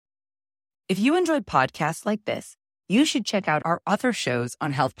If you enjoyed podcasts like this, you should check out our other shows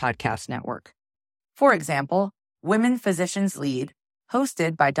on Health Podcast Network. For example, Women Physicians Lead,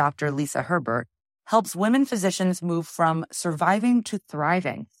 hosted by Dr. Lisa Herbert, helps women physicians move from surviving to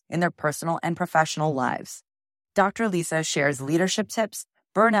thriving in their personal and professional lives. Dr. Lisa shares leadership tips,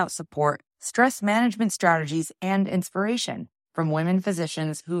 burnout support, stress management strategies, and inspiration from women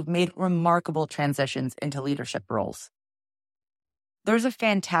physicians who've made remarkable transitions into leadership roles. There's a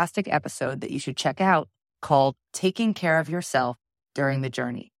fantastic episode that you should check out called Taking Care of Yourself During the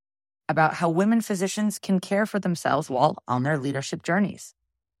Journey, about how women physicians can care for themselves while on their leadership journeys.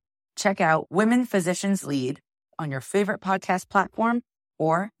 Check out Women Physicians Lead on your favorite podcast platform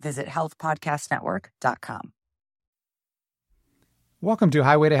or visit healthpodcastnetwork.com. Welcome to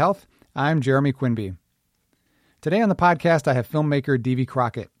Highway to Health. I'm Jeremy Quinby. Today on the podcast, I have filmmaker Divi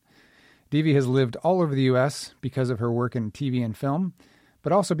Crockett. Divi has lived all over the U.S. because of her work in TV and film,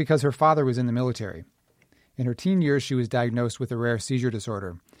 but also because her father was in the military. In her teen years, she was diagnosed with a rare seizure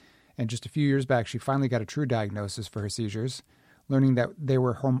disorder, and just a few years back, she finally got a true diagnosis for her seizures, learning that they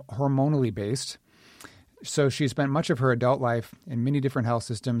were hormonally based. So she spent much of her adult life in many different health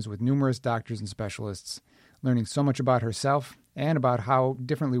systems with numerous doctors and specialists, learning so much about herself and about how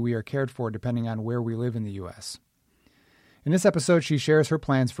differently we are cared for depending on where we live in the U.S. In this episode, she shares her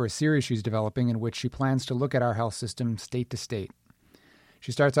plans for a series she's developing in which she plans to look at our health system state to state.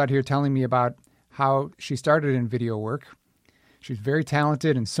 She starts out here telling me about how she started in video work. She's very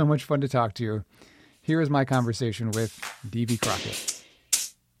talented and so much fun to talk to. Here is my conversation with Divi Crockett.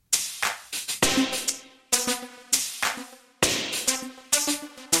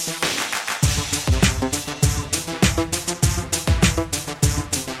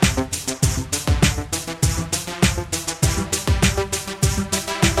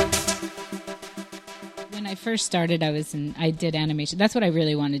 When I first started, I did animation. That's what I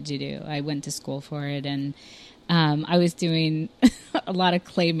really wanted to do. I went to school for it, and I was doing a lot of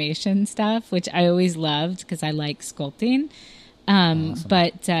claymation stuff, which I always loved because I like sculpting. Awesome.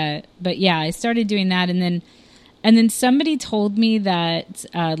 But yeah, I started doing that, and then somebody told me that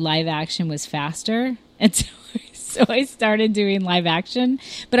live action was faster, and so I started doing live action.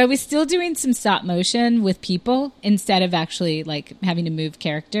 But I was still doing some stop motion with people instead of actually like having to move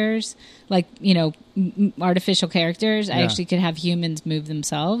characters, like artificial characters. Yeah. I actually could have humans move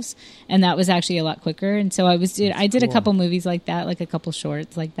themselves, and that was actually a lot quicker. And so I did a couple movies like that, like a couple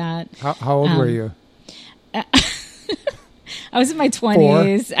shorts like that. How old were you? I was in my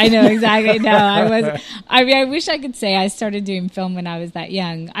 20s. 4. I know, exactly. No, I was. I mean, I wish I could say I started doing film when I was that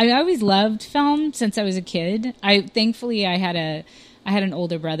young. I always loved film since I was a kid. Thankfully I had an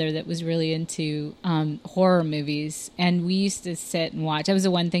older brother that was really into horror movies, and we used to sit and watch. That was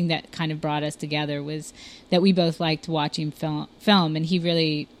the one thing that kind of brought us together, was that we both liked watching film, and he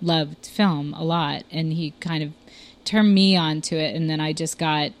really loved film a lot, and he kind of turned me on to it. And then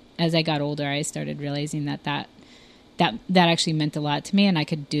as I got older, I started realizing that actually meant a lot to me, and I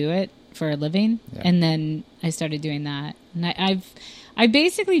could do it for a living. Yeah. And then I started doing that, and I've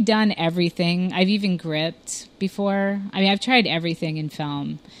basically done everything. I've even gripped before. I mean, I've tried everything in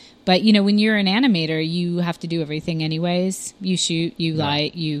film, but when you're an animator, you have to do everything anyways. You shoot, you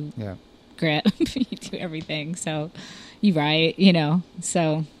light, you grip, you do everything. So you write,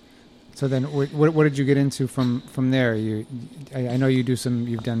 so. So then what did you get into from there? I know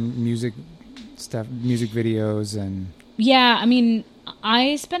you've done music stuff, music videos, and yeah, I mean,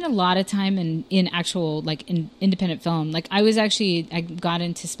 I spent a lot of time in actual in independent film. Like I got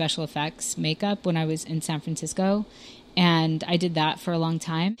into special effects makeup when I was in San Francisco, and I did that for a long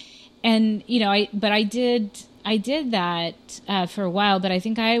time. And I did that for a while, but I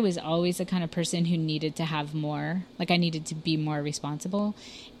think I was always the kind of person who needed to have more. Like I needed to be more responsible.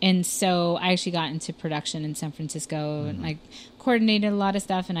 And so I actually got into production in San Francisco, and I coordinated a lot of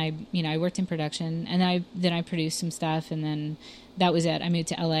stuff, and I worked in production, and then I produced some stuff, and then that was it. I moved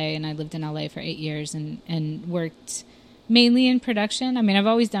to LA, and I lived in LA for 8 years and worked mainly in production. I mean, I've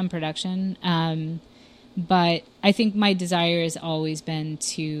always done production, but I think my desire has always been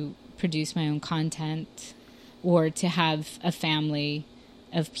to produce my own content, or to have a family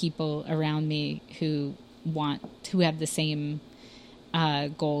of people around me who have the same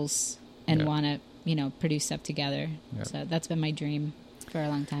goals and want to, produce stuff together. Yep. So that's been my dream for a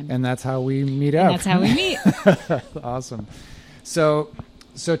long time. And that's how we meet up. And that's how we meet. Awesome. So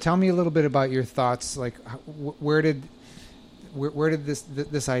tell me a little bit about your thoughts. Like, where did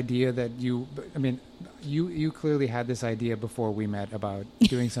this idea that you clearly had this idea before we met about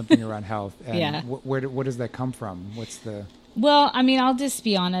doing something around health. And yeah. Where does that come from? What's the... Well, I mean, I'll just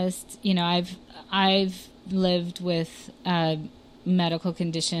be honest. I've lived with medical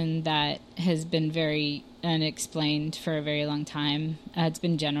condition that has been very unexplained for a very long time. It's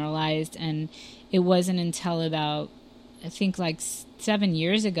been generalized, and it wasn't until about, I think, like 7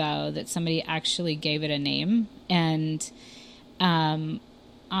 years ago that somebody actually gave it a name. And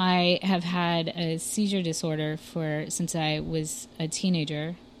I have had a seizure disorder since I was a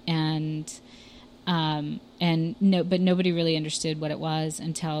teenager, but nobody really understood what it was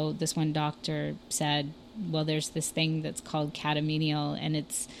until this one doctor said, well, there's this thing that's called catamenial, and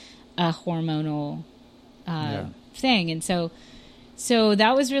it's a hormonal thing. And so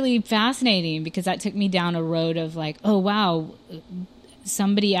that was really fascinating, because that took me down a road of like, oh, wow,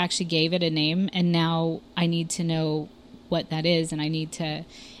 somebody actually gave it a name, and now I need to know what that is, and I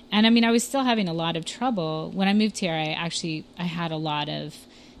was still having a lot of trouble. When I moved here, I had a lot of,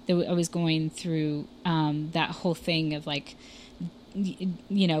 I was going through that whole thing of like,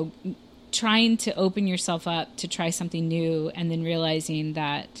 trying to open yourself up to try something new, and then realizing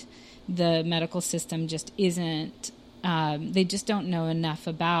that the medical system just isn't, they just don't know enough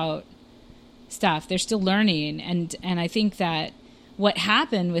about stuff. They're still learning. And I think that what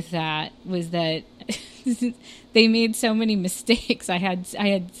happened with that was that they made so many mistakes. I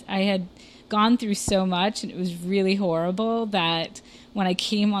had gone through so much, and it was really horrible, that when I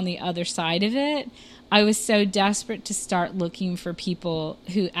came on the other side of it, I was so desperate to start looking for people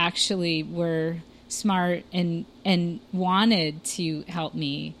who actually were smart and wanted to help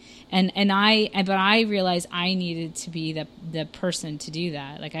me. But I realized I needed to be the person to do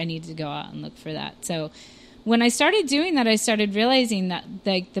that. Like, I needed to go out and look for that. So when I started doing that, I started realizing that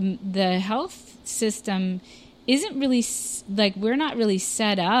like the health system isn't really, like, we're not really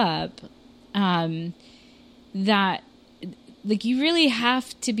set up that, like, you really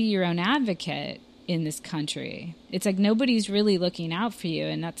have to be your own advocate in this country. It's like nobody's really looking out for you,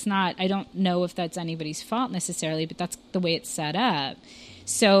 and that's not, I don't know if that's anybody's fault necessarily, but that's the way it's set up.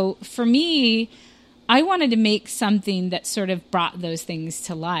 So for me, I wanted to make something that sort of brought those things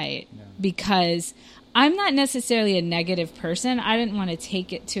to light, because I'm not necessarily a negative person. I didn't want to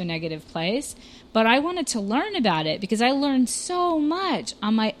take it to a negative place, but I wanted to learn about it, because I learned so much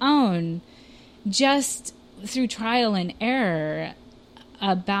on my own just through trial and error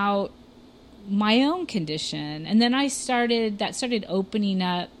about my own condition. And then that started opening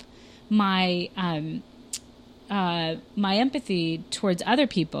up my my empathy towards other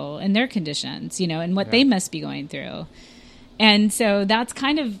people and their conditions, and what they must be going through. And so that's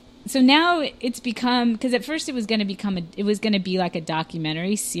kind of, so now it's become, because at first it was going to be like a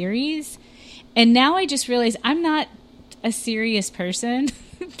documentary series. And now I just realized I'm not a serious person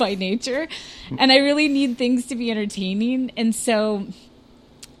by nature, and I really need things to be entertaining. And so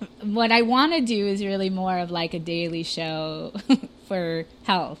what I want to do is really more of like a daily show for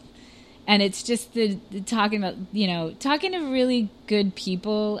health. And it's just the talking to really good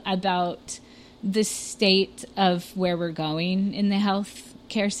people about the state of where we're going in the health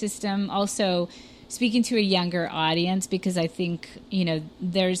care system. Also speaking to a younger audience, because I think,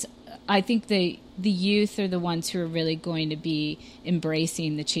 the youth are the ones who are really going to be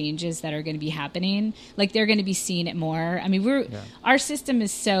embracing the changes that are going to be happening. Like, they're going to be seeing it more. I mean, our system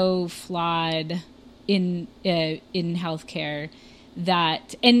is so flawed in healthcare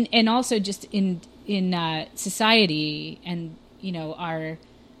that, and also just in society, and our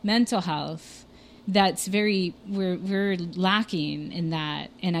mental health, that's we're lacking in that.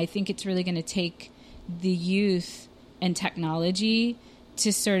 And I think it's really going to take the youth and technology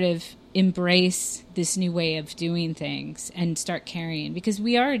to sort of embrace this new way of doing things and start carrying, because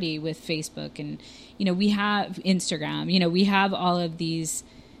we already, with Facebook and we have Instagram, we have all of these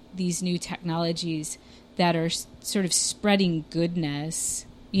new technologies that are sort of spreading goodness.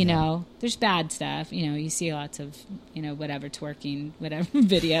 There's bad stuff, you see lots of whatever twerking, whatever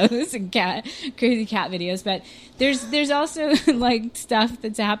videos and crazy cat videos, but there's also like stuff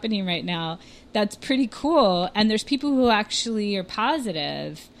that's happening right now that's pretty cool, and there's people who actually are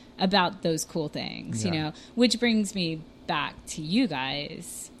positive about those cool things, which brings me back to you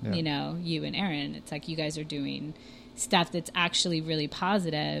guys, you and Aaron. It's like you guys are doing stuff that's actually really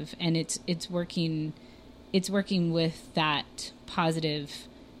positive, and it's working with that positive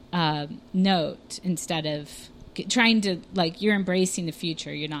note, instead of trying to, like, you're embracing the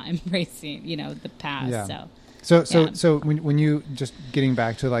future, you're not embracing the past. So when you, just getting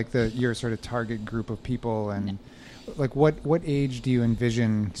back to like your sort of target group of people, and like what age do you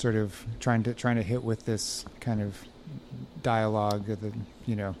envision sort of trying to hit with this kind of dialogue?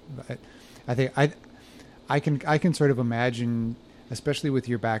 I think I can sort of imagine, especially with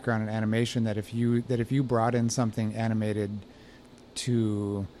your background in animation, that if you brought in something animated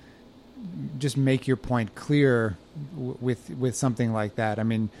to just make your point clear with something like that. I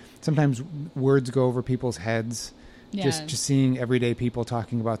mean, sometimes words go over people's heads. Yeah. Just seeing everyday people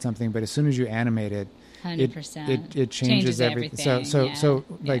talking about something, but as soon as you animate it, 100%. it changes everything. So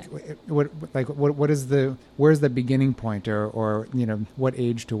yeah. what is where's the beginning point, or what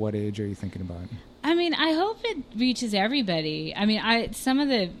age to what age are you thinking about? I mean, I hope it reaches everybody. I mean, some of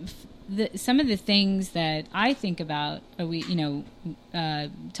the things that I think about,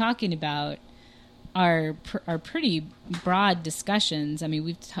 talking about, are pretty broad discussions. I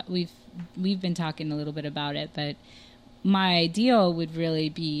mean, we've been talking a little bit about it, but my ideal would really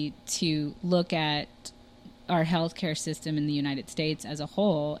be to look at our healthcare system in the United States as a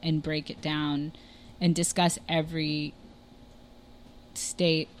whole and break it down and discuss every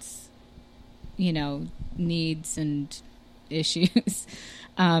state's, needs and issues.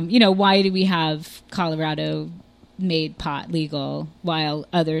 Why do we have Colorado made pot legal while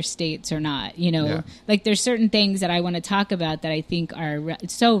other states are not? Like there's certain things that I want to talk about that I think are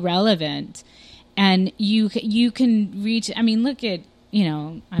so relevant, and you can reach. I mean, look at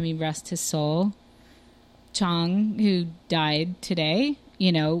rest his soul, Chong, who died today.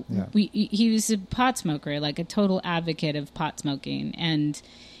 He was a pot smoker, like a total advocate of pot smoking, and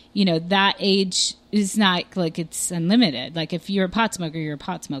that age is not like it's unlimited. Like if you're a pot smoker, you're a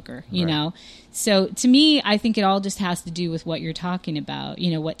pot smoker, you know? So to me, I think it all just has to do with what you're talking about,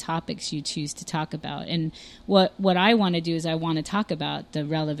 what topics you choose to talk about. And what I want to do is I want to talk about the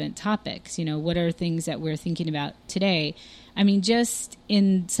relevant topics. What are things that we're thinking about today? I mean, just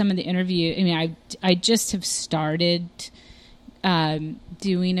in some of the interview, I just have started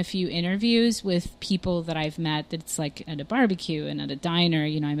doing a few interviews with people that I've met that's like at a barbecue and at a diner.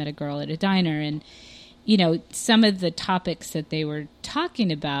 I met a girl at a diner, and some of the topics that they were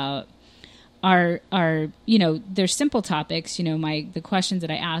talking about are they're simple topics. The questions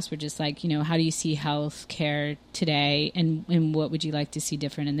that I asked were just like, how do you see health care today, and what would you like to see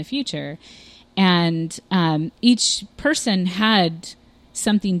different in the future? And each person had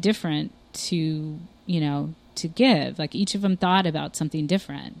something different to give. Like each of them thought about something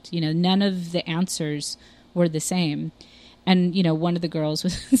different. None of the answers were the same. And one of the girls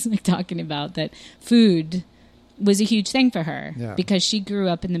was like talking about that food was a huge thing for her because she grew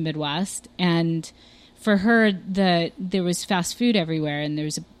up in the Midwest, and for her there was fast food everywhere, and there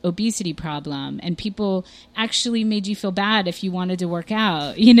was an obesity problem, and people actually made you feel bad if you wanted to work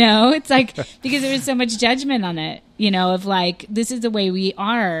out. It's like because there was so much judgment on it, of like, this is the way we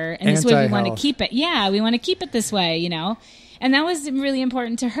are, and this is the way we want to keep it. Yeah, we want to keep it this way, and that was really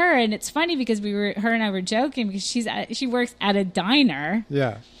important to her. And it's funny because her and I were joking because she works at a diner.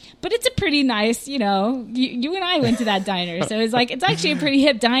 Yeah. But it's a pretty nice, you and I went to that diner. So it's actually a pretty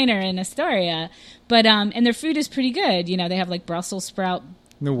hip diner in Astoria. But, and their food is pretty good. They have like Brussels sprout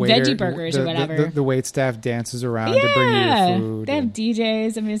veggie burgers or whatever. The wait staff dances around to bring you the food. They have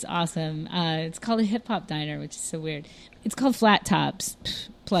DJs. I mean, it's awesome. It's called a hip hop diner, which is so weird. It's called Flat Tops,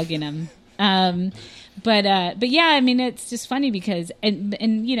 plugging them. But yeah, I mean, it's just funny because,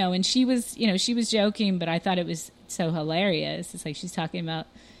 and she was joking, but I thought it was so hilarious. It's like she's talking about,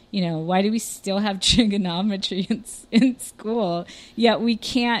 why do we still have trigonometry in school, yet we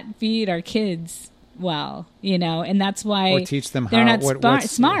can't feed our kids well, and that's why or teach them they're how, not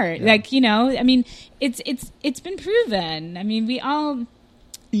smart. Yeah. Like, I mean, it's been proven. I mean, we all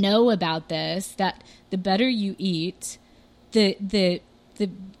know about this, that the better you eat, the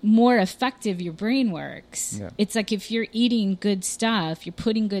more effective your brain works. Yeah. It's like if you're eating good stuff, you're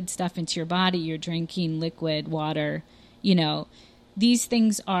putting good stuff into your body, you're drinking liquid water, these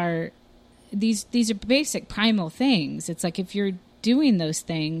things are these are basic primal things. It's like if you're doing those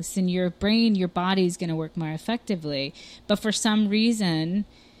things, then your brain, your body's going to work more effectively. But for some reason,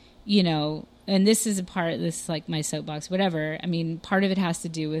 and this is a part of this, like my soapbox, whatever. I mean, part of it has to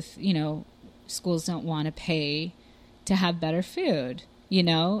do with, schools don't want to pay to have better food,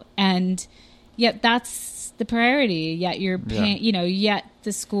 and yet that's the priority. Yet you're paying, yet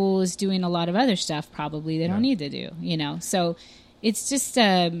the school is doing a lot of other stuff probably they don't need to do, So it's just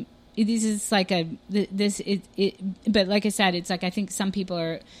this is like but like I said, it's like I think some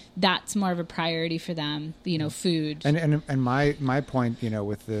people that's more of a priority for them, food. And my point,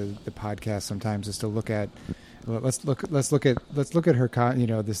 with the podcast sometimes is to look at let's look at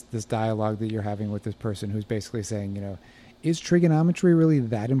her this dialogue that you're having with this person who's basically saying, is trigonometry really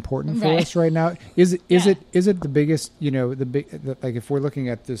that important for us right now? Is it the biggest, like if we're looking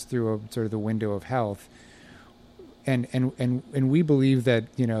at this through a sort of the window of health, and we believe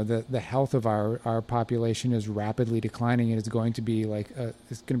that the health of our population is rapidly declining and it's going to be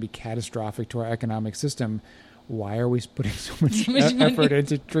it's going to be catastrophic to our economic system. why are we putting so much effort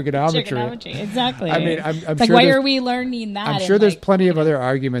into trigonometry? Exactly. I mean, I'm like, sure why are we learning that? I'm sure there's plenty of other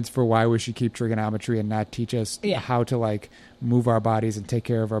arguments for why we should keep trigonometry and not teach us how to like move our bodies and take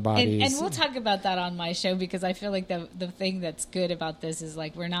care of our bodies. And we'll talk about that on my show, because I feel like the thing that's good about this is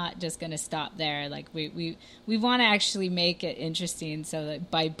like we're not just going to stop there. Like we want to actually make it interesting, so that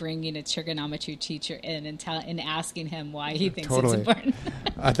by bringing a trigonometry teacher in and asking him why he thinks it's important.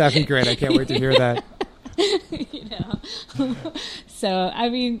 That'd be great. I can't wait to hear that. So I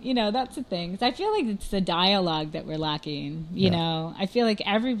mean, that's the thing. I feel like it's the dialogue that we're lacking. You know, I feel like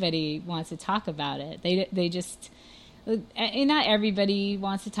everybody wants to talk about it. They just, and not everybody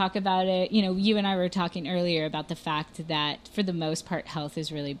wants to talk about it. You and I were talking earlier about the fact that for the most part, health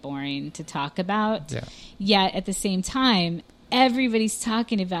is really boring to talk about. Yeah. Yet at the same time, everybody's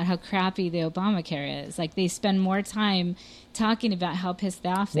talking about how crappy the Obamacare is. Like, they spend more time talking about how pissed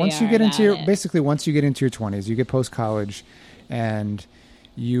off they are. Once you get into your 20s, you get post-college, and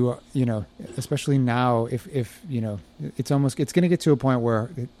you especially now, if it's going to get to a point where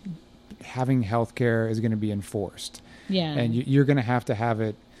having healthcare is going to be enforced. Yeah. And you're going to have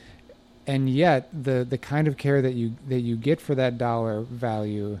it. And yet the kind of care that you get for that dollar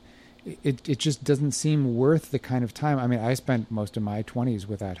value, it just doesn't seem worth the kind of time. I mean, I spent most of my 20s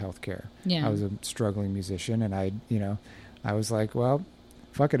without health care. Yeah. I was a struggling musician, and I was like, well,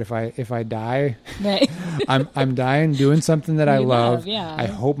 fuck it. If I die, right. I'm dying doing something that I love. Yeah. I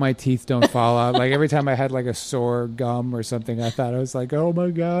hope my teeth don't fall out. Like, every time I had like a sore gum or something, I thought, I was like, oh my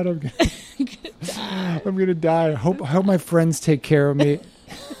God, I'm gonna die. I hope my friends take care of me.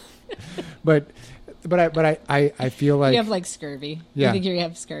 But I feel like you have like scurvy. Yeah. You think you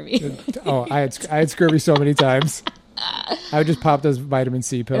have scurvy? I had scurvy so many times. I would just pop those vitamin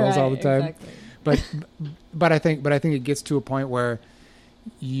C pills all the time. Exactly. But I think it gets to a point where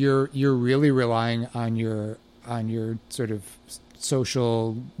you're really relying on your sort of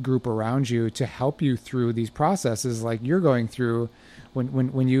social group around you to help you through these processes, like you're going through.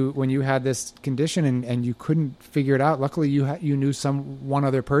 When you had this condition and you couldn't figure it out, luckily you knew one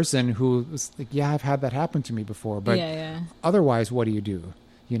other person who was like, yeah, I've had that happen to me before, but otherwise, what do you do?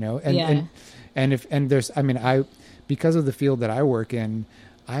 Because of the field that I work in,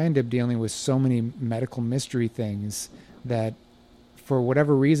 I end up dealing with so many medical mystery things that, for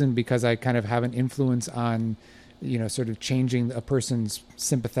whatever reason, because I kind of have an influence on, sort of changing a person's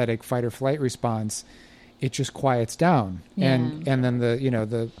sympathetic fight or flight response, it just quiets down. Yeah. And then they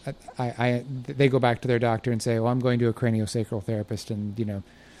go back to their doctor and say, well, I'm going to a craniosacral therapist, and,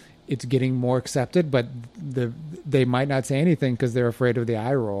 it's getting more accepted, but they might not say anything because they're afraid of the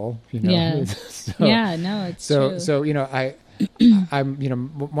eye roll, Yeah. It's true. So, I'm,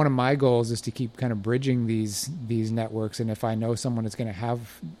 one of my goals is to keep kind of bridging these networks. And if I know someone is going to have,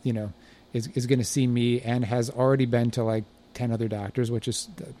 is going to see me and has already been to like 10 other doctors, which is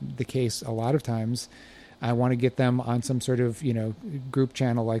the case a lot of times, I want to get them on some sort of, group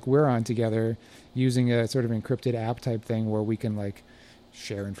channel like we're on together, using a sort of encrypted app type thing where we can like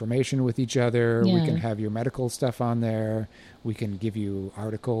share information with each other. Yeah. We can have your medical stuff on there. We can give you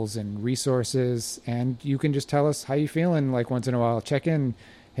articles and resources, and you can just tell us how you feeling. Like, once in a while, check in.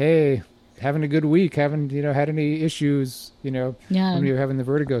 Hey, having a good week? Haven't had any issues? When you're having the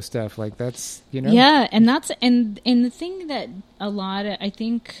vertigo stuff, like that's Yeah, and that's and the thing that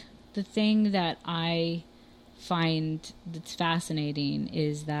the thing that I find that's fascinating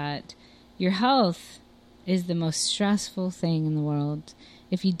is that your health is the most stressful thing in the world.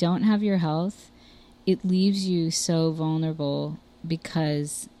 If you don't have your health, it leaves you so vulnerable,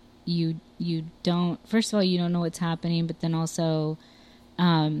 because you don't, first of all, you don't know what's happening, but then also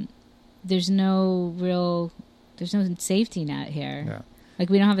there's no safety net here. Yeah. Like,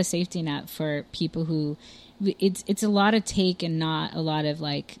 we don't have a safety net for people who, it's a lot of take and not a lot of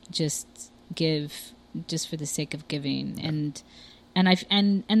like just give just for the sake of giving. Yeah.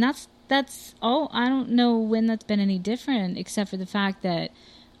 And that's all. I don't know when that's been any different, except for the fact that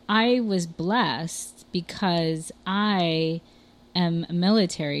I was blessed because I am a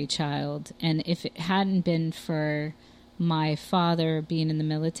military child. And if it hadn't been for my father being in the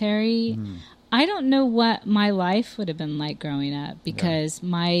military, I don't know what my life would have been like growing up, because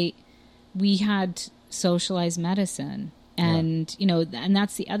we had socialized medicine. And, and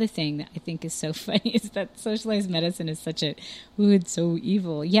that's the other thing that I think is so funny, is that socialized medicine is it's so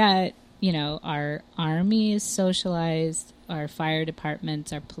evil. Yet, our army is socialized, our fire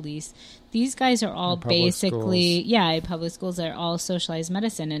departments, our police, these guys are all basically, public schools are all socialized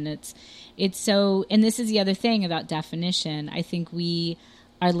medicine. And it's so, and this is the other thing about definition. I think we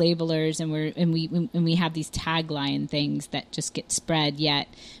our labelers and we have these tagline things that just get spread, yet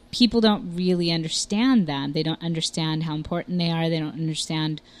people don't really understand them. They don't understand how important they are. They don't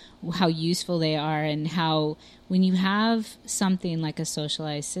understand how useful they are, and how when you have something like a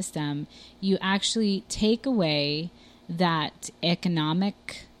socialized system, you actually take away that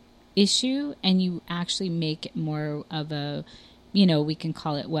economic issue and you actually make it more of a, we can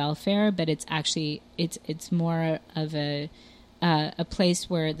call it welfare, but it's actually it's more of a place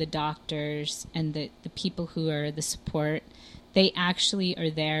where the doctors and the people who are the support, they actually are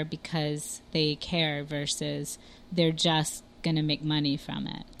there because they care versus they're just going to make money from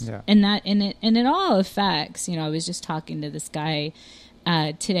it. Yeah. And it all affects, I was just talking to this guy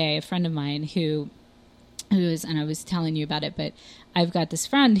today, a friend of mine who is, and I was telling you about it, but I've got this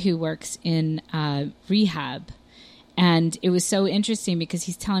friend who works in rehab, and it was so interesting because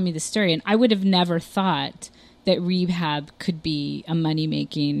he's telling me the story, and I would have never thought that rehab could be a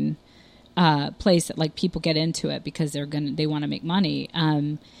money-making place that like people get into it because they want to make money.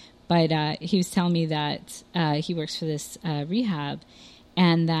 But he was telling me that he works for this rehab,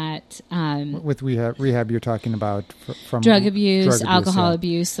 and that with rehab you're talking about from drug abuse, alcohol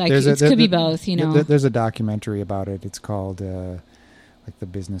abuse. Like it could be both. There's a documentary about it. It's called like The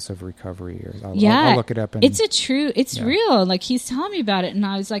Business of Recovery, or I'll look it up. And it's real. Like he's telling me about it, and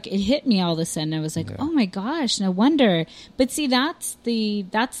I was like, it hit me all of a sudden. I was like, oh my gosh, no wonder. But see, that's the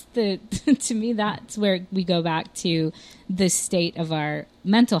to me, that's where we go back to the state of our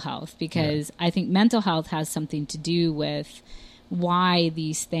mental health, because I think mental health has something to do with why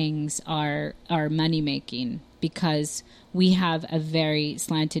these things are money making, because we have a very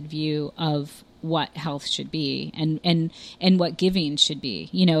slanted view of what health should be and what giving should be.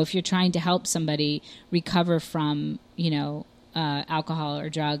 If you're trying to help somebody recover from, alcohol or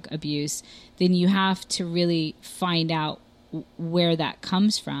drug abuse, then you have to really find out where that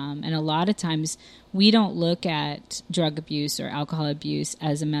comes from. And a lot of times we don't look at drug abuse or alcohol abuse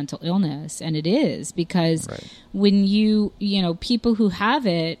as a mental illness. And it is, because when people who have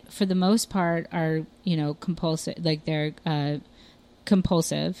it, for the most part, are, compulsive, like they're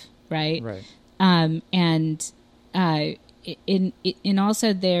compulsive, right? Right. And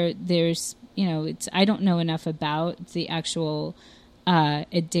also there's, I don't know enough about the actual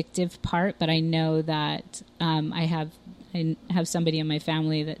addictive part, but I know that I have somebody in my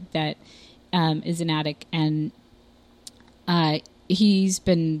family that is an addict, and he's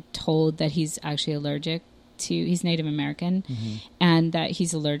been told that he's actually allergic to, he's Native American, and that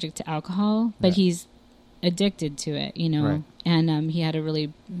he's allergic to alcohol, but he's addicted to it, Right. And he had a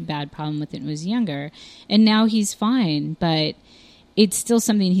really bad problem with it when he was younger, and now he's fine, but it's still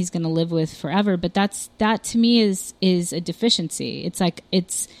something he's going to live with forever. But that to me is a deficiency. It's like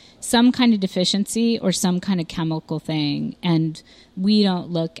it's some kind of deficiency or some kind of chemical thing, and we don't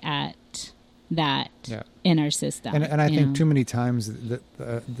look at that in our system. And I think too many times that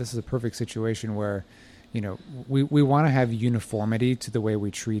this is a perfect situation where, we want to have uniformity to the way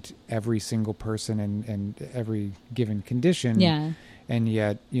we treat every single person and every given condition. Yeah. And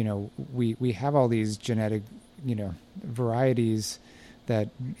yet, we have all these genetic, varieties that,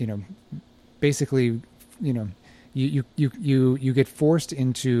 basically, you get forced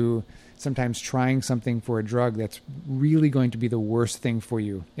into sometimes trying something for a drug that's really going to be the worst thing for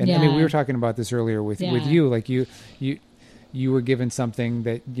you. And I mean, we were talking about this earlier with you, like you were given something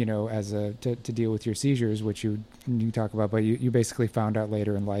that, as to deal with your seizures, which you talk about, but you basically found out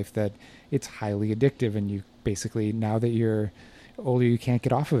later in life that it's highly addictive, and you basically, now that you're older, you can't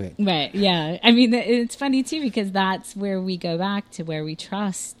get off of it. Right. Yeah. I mean, it's funny too, because that's where we go back to where we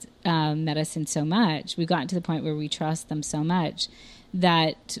trust medicine so much. We've gotten to the point where we trust them so much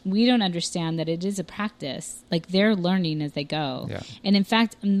that we don't understand that it is a practice. Like, they're learning as they go. Yeah. And in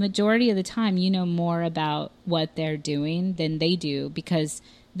fact, the majority of the time, more about what they're doing than they do, because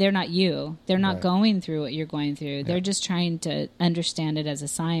they're not you. They're not going through what you're going through. Yeah. They're just trying to understand it as a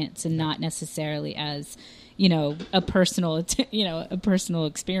science and not necessarily as, a personal, a personal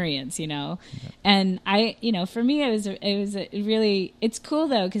experience, Yeah. And for me, it was really, it's cool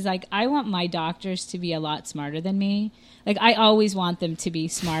though. 'Cause like, I want my doctors to be a lot smarter than me. Like, I always want them to be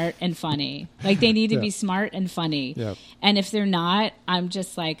smart and funny. Like, they need to be smart and funny. Yep. And if they're not, I'm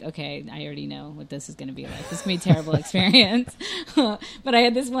just like, okay, I already know what this is going to be like. This is going to be a terrible experience. But I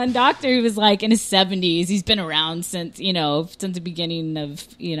had this one doctor who was like in his 70s. He's been around since the beginning of,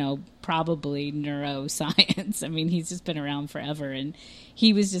 probably neuroscience. I mean, he's just been around forever. And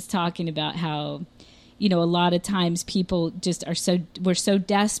he was just talking about how, you know, a lot of times people just were so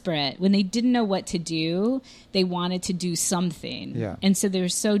desperate when they didn't know what to do, they wanted to do something. Yeah. And so they were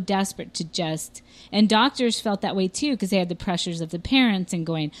so desperate to just, and doctors felt that way too, because they had the pressures of the parents and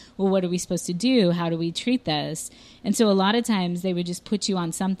going, well, what are we supposed to do? How do we treat this? And so a lot of times they would just put you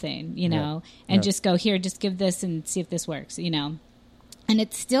on something, you know, and just go, here, just give this and see if this works, you know. And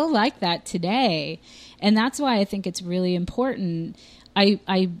it's still like that today. And that's why I think it's really important.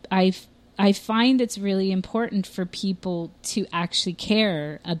 I find it's really important for people to actually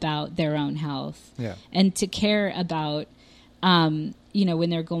care about their own health and to care about, you know, when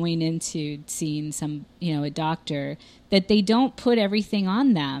they're going into seeing a doctor, that they don't put everything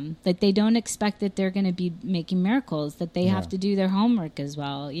on them, that they don't expect that they're going to be making miracles, that they have to do their homework as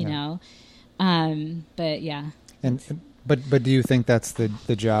well, you know? But yeah. But do you think that's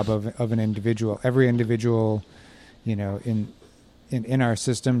the job of an individual? Every individual, you know, in our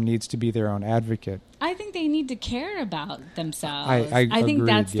system needs to be their own advocate. I think they need to care about themselves. I think agreed,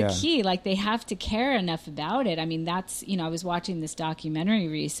 that's the key. Like, they have to care enough about it. I mean, that's, you know, I was watching this documentary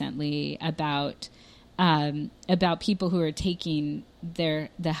recently about people who are taking the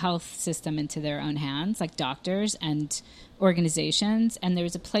health system into their own hands, like doctors and organizations. And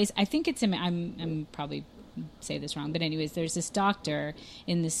there's a place, I think it's I'm probably say this wrong, but anyways, there's this doctor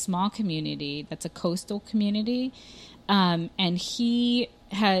in this small community that's a coastal community. And he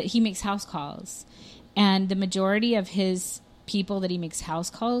makes house calls, and the majority of his people that he makes house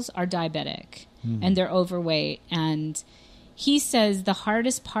calls are diabetic and they're overweight. And he says the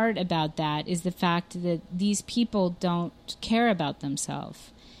hardest part about that is the fact that these people don't care about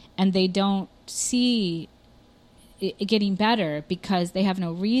themselves, and they don't see it getting better because they have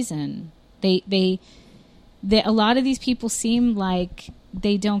no reason. A lot of these people seem like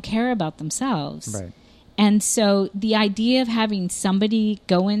they don't care about themselves. Right. And so the idea of having somebody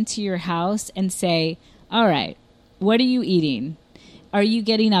go into your house and say, all right, what are you eating? Are you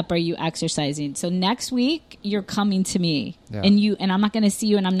getting up? Are you exercising? So next week you're coming to me and I'm not going to see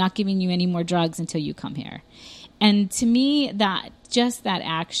you, and I'm not giving you any more drugs until you come here. And to me, that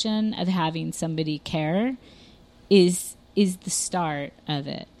action of having somebody care is the start of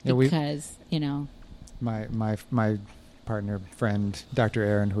it, because, you know, my partner, friend, Dr.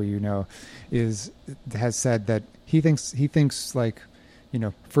 Aaron, who you know, has said that he thinks like, you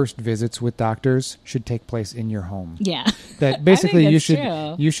know, first visits with doctors should take place in your home. Yeah. That basically you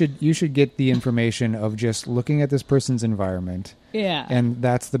should get the information of just looking at this person's environment. Yeah. And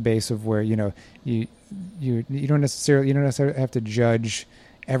that's the base of where, you know, you don't necessarily have to judge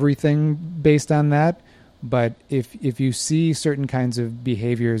everything based on that, but if you see certain kinds of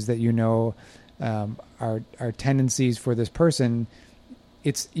behaviors that you know are tendencies for this person,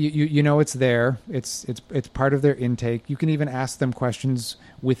 it's you know it's there. It's part of their intake. You can even ask them questions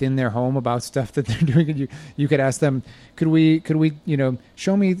within their home about stuff that they're doing. You could ask them, could we you know,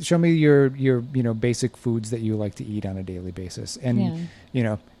 show me your you know, basic foods that you like to eat on a daily basis, and you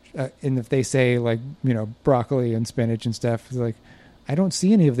know, and if they say, like, you know, broccoli and spinach and stuff, it's like, I don't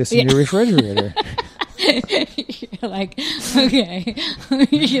see any of this in your refrigerator. You're like, okay,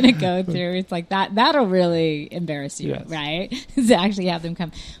 you're gonna go through. It's like that'll really embarrass you, right? To actually have them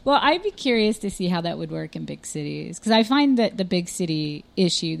come. Well, I'd be curious to see how that would work in big cities, because I find that the big city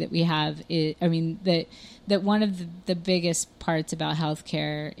issue that we have is, I mean, that one of the biggest parts about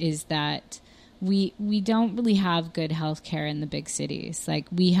healthcare is that we don't really have good healthcare in the big cities. Like,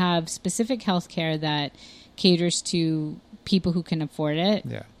 we have specific healthcare that caters to people who can afford it,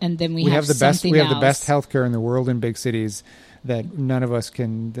 and then we have the best healthcare in the world in big cities that none of us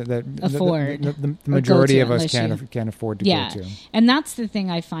can afford. The majority of us can't afford to go to. And that's the thing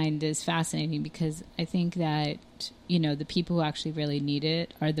I find is fascinating, because I think that, you know, the people who actually really need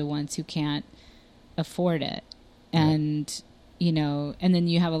it are the ones who can't afford it, and you know, and then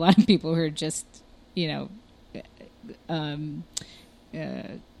you have a lot of people who are just, you know,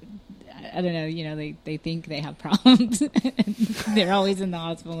 I don't know, you know, they think they have problems. And they're always in the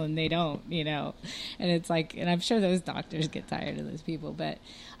hospital and they don't, you know. And it's like, and I'm sure those doctors get tired of those people, but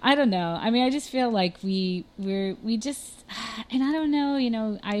I don't know. I mean, I just feel like we just, and I don't know, you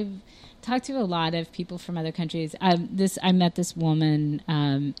know, I've talked to a lot of people from other countries. I met this woman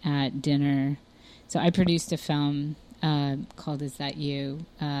at dinner. So I produced a film called Is That You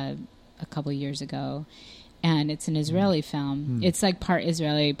a couple years ago. And it's an Israeli film. It's like part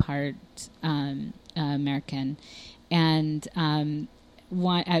Israeli, part American. And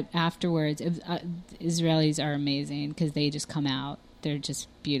afterwards, Israelis are amazing because they just come out. They're just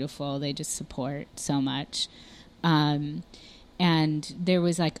beautiful. They just support so much. And there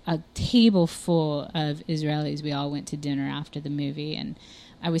was like a table full of Israelis. We all went to dinner after the movie. And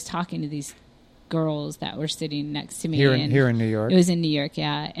I was talking to these girls that were sitting next to me. Here in New York? It was in New York,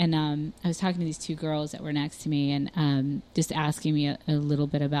 yeah. And I was talking to these two girls that were next to me and just asking me a little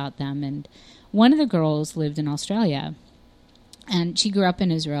bit about them. And one of the girls lived in Australia. And she grew up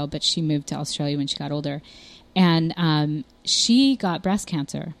in Israel, but she moved to Australia when she got older. And she got breast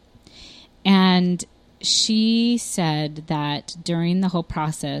cancer. And she said that during the whole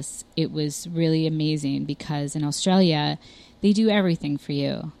process, it was really amazing because in Australia, they do everything for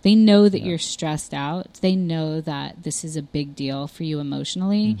you. They know that you're stressed out. They know that this is a big deal for you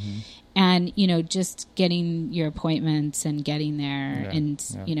emotionally. Mm-hmm. And, you know, just getting your appointments and getting there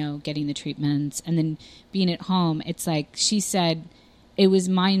you know, getting the treatments and then being at home. It's like she said it was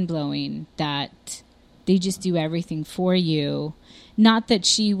mind-blowing that they just do everything for you. Not that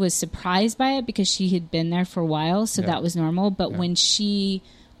she was surprised by it because she had been there for a while, so that was normal. But when she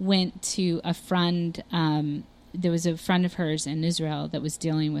went to a friend, there was a friend of hers in Israel that was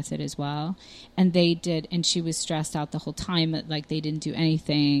dealing with it as well. And they did, and she was stressed out the whole time. Like they didn't do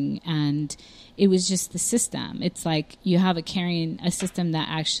anything. And it was just the system. It's like you have a system that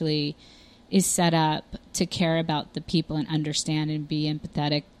actually is set up to care about the people and understand and be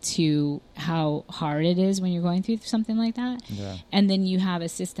empathetic to how hard it is when you're going through something like that. Yeah. And then you have a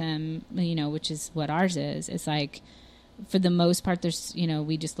system, you know, which is what ours is. It's like, for the most part, there's, you know,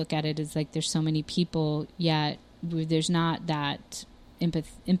 we just look at it as like there's so many people, yet there's not that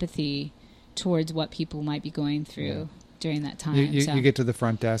empathy towards what people might be going through during that time. You get to the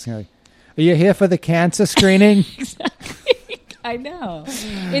front desk and you're like, are you here for the cancer screening? Exactly. I know.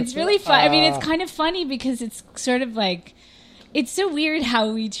 It's really fun. I mean, it's kind of funny because it's sort of like, it's so weird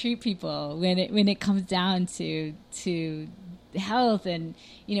how we treat people when it comes down to health. And,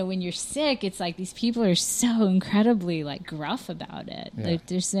 you know, when you're sick, it's like these people are so incredibly like gruff about it. Yeah. Like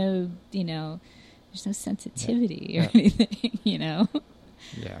there's no, you know, there's no sensitivity or anything, you know?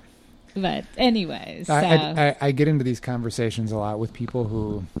 Yeah. But anyways. So. I get into these conversations a lot with people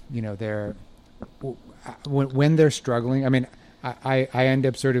who, you know, when they're struggling, I mean, I end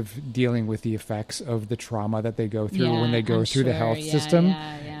up sort of dealing with the effects of the trauma that they go through when they go through the health system.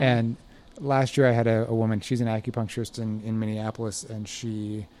 Yeah. And last year I had a woman, she's an acupuncturist in Minneapolis, and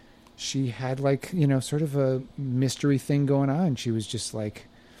she had like, you know, sort of a mystery thing going on. She was just like,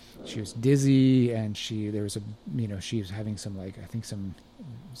 she was dizzy, and she was having some like, I think some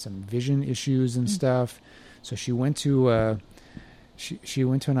vision issues and stuff. So she went to she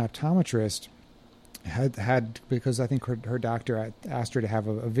went to an optometrist. Had because I think her doctor asked her to have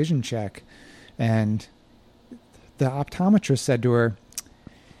a vision check, and the optometrist said to her,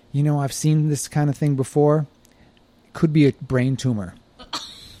 you know, I've seen this kind of thing before. It could be a brain tumor.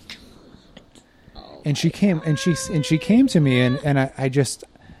 And she came to me, and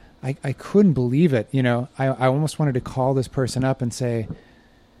I couldn't believe it. You know, I almost wanted to call this person up and say,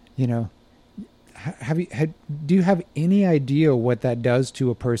 you know, do you have any idea what that does to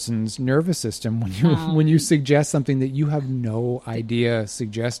a person's nervous system when you suggest something that you have no idea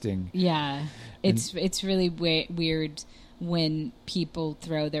suggesting? Yeah, it's really weird when people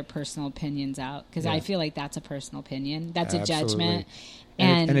throw their personal opinions out, because I feel like that's a personal opinion. That's a judgment.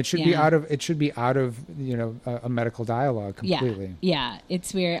 And it should be out of you know, a medical dialogue completely. Yeah,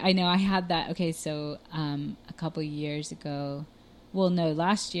 it's weird. I know I had that. Okay, so a couple years ago. Well, no,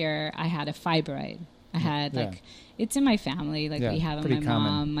 last year I had a fibroid. I had it's in my family. Like we have my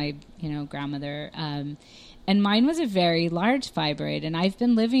mom, my, you know, grandmother. And mine was a very large fibroid. And I've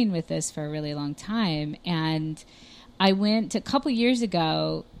been living with this for a really long time. And I went a couple years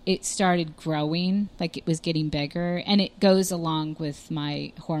ago, it started growing, like it was getting bigger. And it goes along with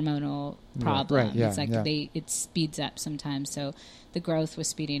my hormonal problem. Right, it's like it speeds up sometimes. So the growth was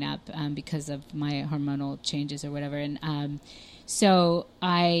speeding up because of my hormonal changes or whatever. And so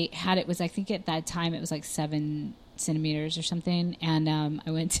I had I think at that time it was like 7 centimeters or something. And I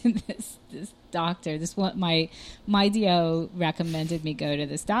went to this doctor. My DO recommended me go to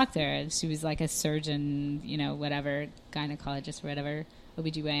this doctor. She was like a surgeon, you know, whatever, gynecologist, whatever,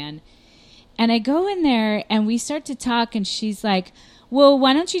 OBGYN. And I go in there and we start to talk, and she's like, well,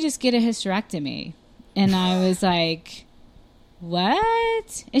 why don't you just get a hysterectomy? And I was like,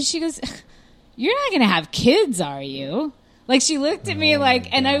 what? And she goes, you're not going to have kids, are you? Like, she looked at me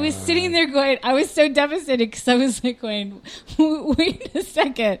like, and I was sitting there going, I was so devastated because I was like going, wait a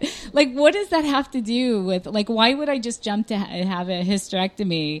second. Like, what does that have to do with, like, why would I just jump to have a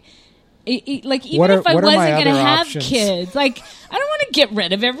hysterectomy? Like, even if I wasn't going to have kids, like, I don't want to get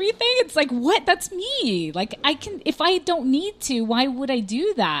rid of everything. It's like, what? That's me. Like, I can, if I don't need to, why would I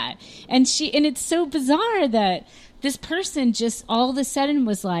do that? And it's so bizarre that this person just all of a sudden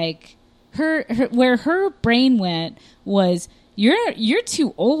was like, where her brain went was, you're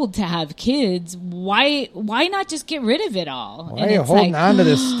too old to have kids. Why not just get rid of it all? Why are you holding on to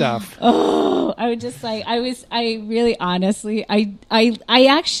this stuff? Oh, I would just like, I really honestly, I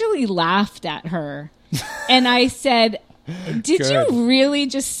actually laughed at her and I said, did you really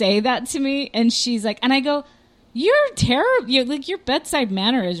just say that to me? And she's like, and I go, you're terrible. Your bedside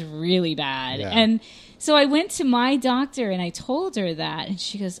manner is really bad. Yeah. And so I went to my doctor and I told her that, and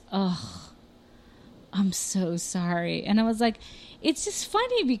she goes, oh, I'm so sorry. And I was like, it's just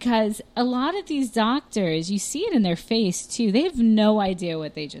funny because a lot of these doctors, you see it in their face too. They have no idea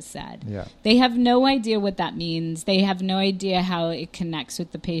what they just said. Yeah. They have no idea what that means. They have no idea how it connects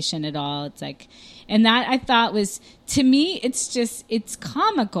with the patient at all. It's like, and that I thought was, to me, it's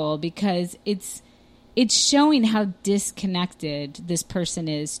comical because it's showing how disconnected this person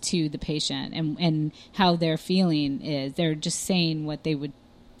is to the patient and how their feeling is. They're just saying what they would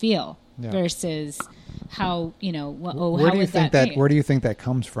feel versus how, where do you think that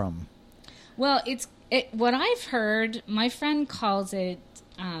comes from? Well, what I've heard, my friend calls it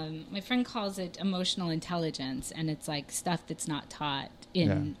emotional intelligence, and it's like stuff that's not taught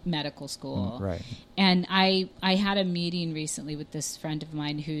in medical school. Right. And I had a meeting recently with this friend of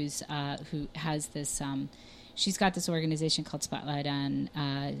mine who has this she's got this organization called Spotlight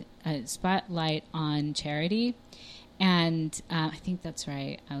on Charity, and I think that's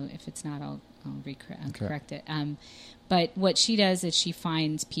right. If it's not, I'll correct it. But what she does is she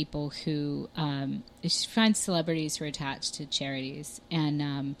finds people who she finds celebrities who are attached to charities,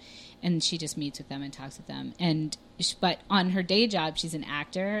 and she just meets with them and talks with them. But on her day job, she's an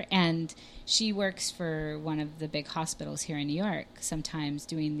actor, and she works for one of the big hospitals here in New York. Sometimes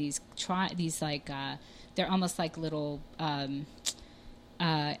doing these like they're almost like little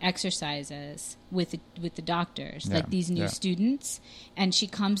exercises with the doctors, like these new students. And she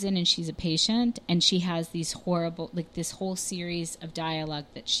comes in and she's a patient, and she has these horrible, like this whole series of dialogue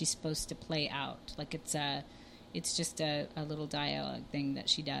that she's supposed to play out. Like it's just a little dialogue thing that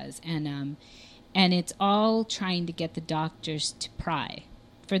she does, and it's all trying to get the doctors to pry,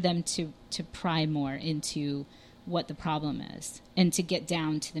 for them to pry more into what the problem is and to get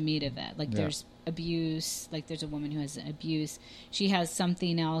down to the meat of it. Like there's abuse, like there's a woman who has abuse. She has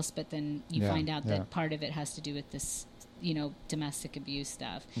something else, but then you find out that part of it has to do with this, domestic abuse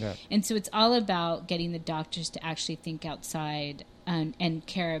stuff. Yeah. And so it's all about getting the doctors to actually think outside and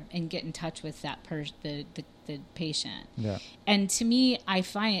care and get in touch with that the patient. Yeah. And to me, I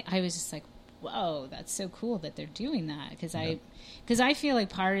was just like, whoa, that's so cool that they're doing that, because I feel like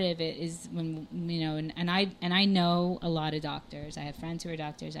part of it is when and I know a lot of doctors. I have friends who are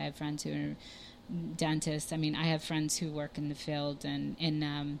doctors. I have friends who are dentists. I mean, I have friends who work in the field and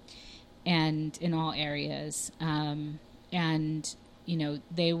in all areas. And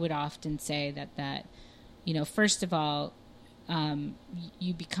they would often say that first of all,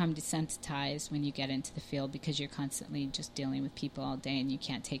 you become desensitized when you get into the field, because you're constantly just dealing with people all day and you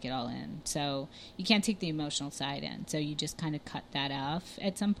can't take it all in. So you can't take the emotional side in. So you just kind of cut that off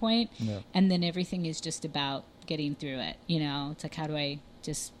at some point. Yeah. And then everything is just about getting through it. It's like, how do I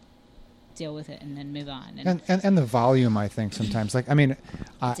just deal with it and then move on? And the volume, I think sometimes, like, I mean,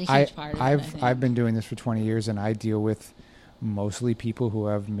 I've been doing this for 20 years, and I deal with mostly people who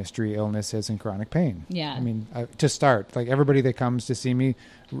have mystery illnesses and chronic pain. Yeah. I mean, to start, like, everybody that comes to see me,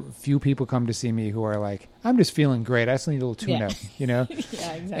 few people come to see me who are like, I'm just feeling great. I just need a little tune-up, Yeah,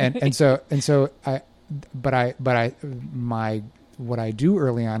 exactly. And so what I do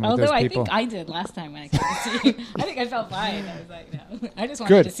early on with those people. Although I think I did last time when I came to see you. I think I felt fine. I was like, no, I just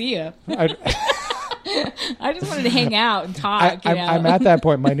wanted to see you. I just wanted to hang out and talk. I'm at that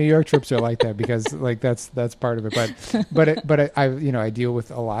point. My New York trips are like that, because like that's part of it. But I deal with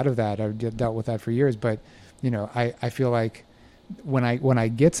a lot of that. I've dealt with that for years. But I feel like when I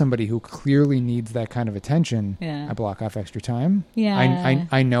get somebody who clearly needs that kind of attention, I block off extra time. Yeah,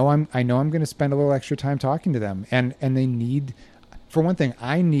 I know I'm going to spend a little extra time talking to them, and they need. For one thing,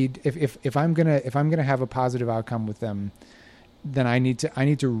 I need if I'm gonna have a positive outcome with them, then I need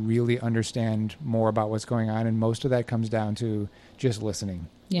to really understand more about what's going on, and most of that comes down to just listening.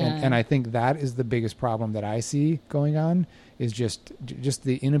 Yeah. And I think that is the biggest problem that I see going on, is just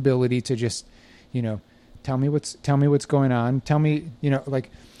the inability to just tell me what's going on. Tell me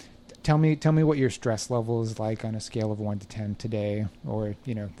tell me what your stress level is like on a scale of 1 to 10 today, or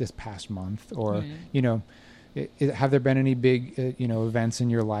this past month, or have there been any big events in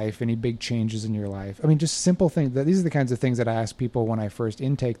your life, any big changes in your life? I mean, just simple things. These are the kinds of things that I ask people when I first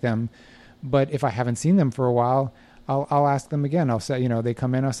intake them. But if I haven't seen them for a while, I'll ask them again. I'll say, they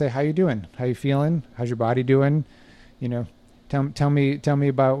come in, I'll say, how you doing? How you feeling? How's your body doing? tell me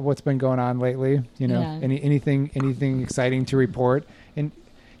about what's been going on lately. Anything exciting to report. And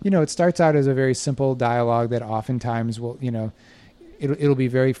it starts out as a very simple dialogue that oftentimes will, it'll be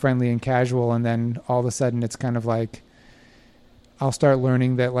very friendly and casual, and then all of a sudden it's kind of like I'll start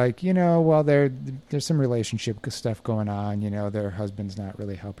learning that, like, there's some relationship stuff going on. Their husband's not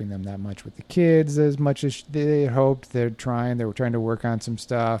really helping them that much with the kids as much as they hoped. They were trying to work on some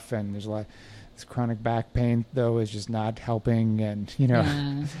stuff, and there's a lot. This chronic back pain, though, is just not helping, and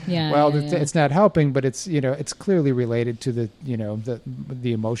it's not helping, but it's it's clearly related to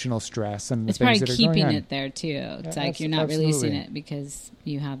the emotional stress and the it's things probably that are going on. keeping it there too. It's like you're not releasing it because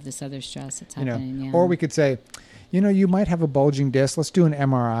you have this other stress that's happening. Or we could say, you might have a bulging disc. Let's do an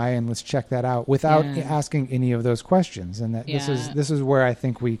MRI and let's check that out without asking any of those questions. And this is where I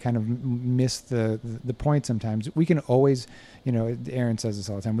think we kind of miss the point sometimes. We can always, Aaron says this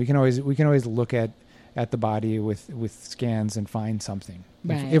all the time. We can always look at the body with scans and find something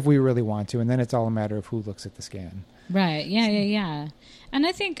if we really want to. And then it's all a matter of who looks at the scan. Right. Yeah.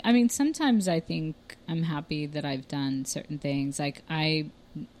 And sometimes I think I'm happy that I've done certain things. Like I've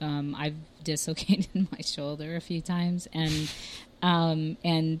dislocated my shoulder a few times, and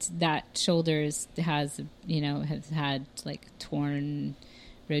that shoulder has had like torn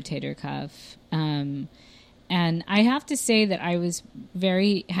rotator cuff, and I have to say that I was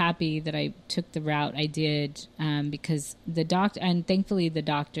very happy that I took the route I did, because the doctor, and thankfully the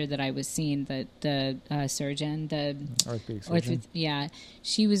doctor that I was seeing, the surgeon, the orthopedic surgeon,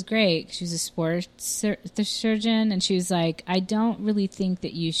 she was great. She was a sports surgeon, and she was like, I don't really think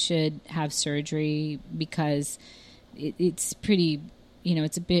that you should have surgery because it's pretty,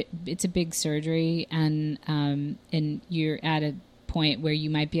 it's a big surgery, and you're at a point where you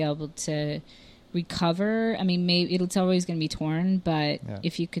might be able to recover. I mean, maybe it's always going to be torn, but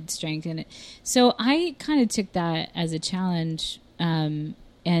if you could strengthen it. So I kind of took that as a challenge, and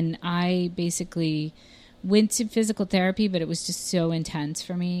I basically went to physical therapy, but it was just so intense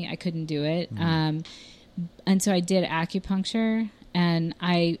for me. I couldn't do it. And so I did acupuncture, and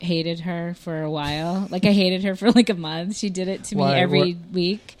I hated her for a while. Like, I hated her for like a month. She did it to me every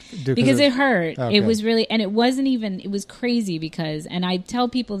week because it hurt. Okay. It was really, and it wasn't even, it was crazy because, and I tell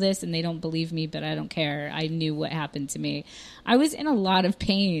people this and they don't believe me, but I don't care. I knew what happened to me. I was in a lot of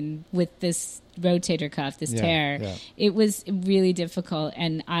pain with this rotator cuff, this tear. Yeah. It was really difficult,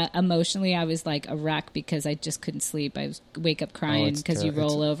 and emotionally I was like a wreck because I just couldn't sleep. I was wake up crying because you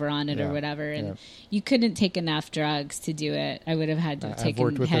roll over on it or whatever, and you couldn't take enough drugs to do it. I would have had to have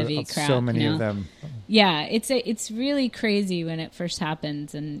taken heavy crap. So many of them. Yeah, it's really crazy when it first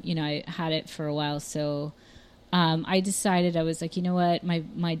happens, and I had it for a while, so I decided, I was like, you know what,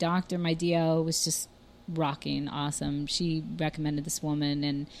 my doctor, my DO was just rocking awesome. She recommended this woman,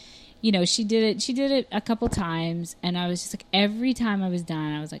 and she did it a couple times, and I was just like, every time I was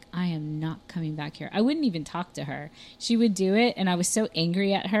done, I was like, I am not coming back here. I wouldn't even talk to her. She would do it, and I was so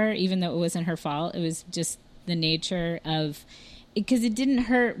angry at her, even though it wasn't her fault. It was just the nature of, because it didn't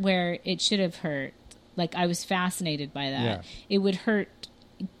hurt where it should have hurt. Like, I was fascinated by that. Yeah. It would hurt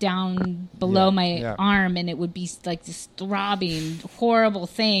down below my arm, and it would be like this throbbing, horrible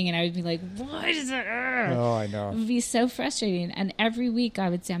thing, and I would be like, what is it? Oh, I know. It would be so frustrating. And every week I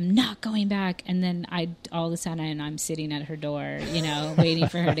would say, I'm not going back, and then all of a sudden I'm sitting at her door, waiting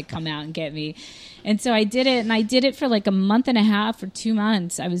for her to come out and get me. And so I did it, and I did it for like a month and a half or 2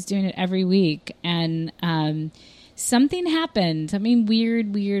 months. I was doing it every week, and something happened. Something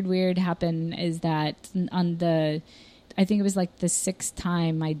weird happened, is that I think it was like the 6th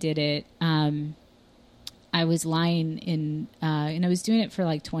time I did it. I was lying in, and I was doing it for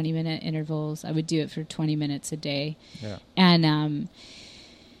like 20-minute intervals. I would do it for 20 minutes a day. Yeah. And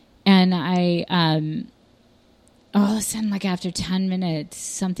I, all of a sudden, like after 10 minutes,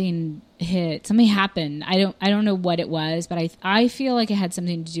 something happened. I don't know what it was, but I feel like it had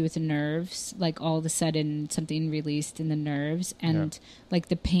something to do with the nerves. Like, all of a sudden something released in the nerves, and like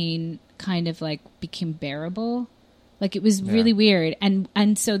the pain kind of like became bearable. Like, it was really weird.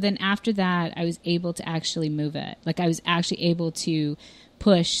 And so then after that, I was able to actually move it. Like, I was actually able to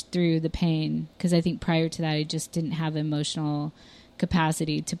push through the pain, because I think prior to that, I just didn't have emotional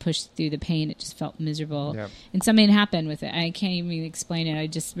capacity to push through the pain. It just felt miserable. Yep. And something happened with it. I can't even explain it. I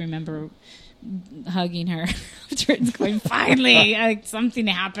just remember hugging her afterwards, going, finally, like, something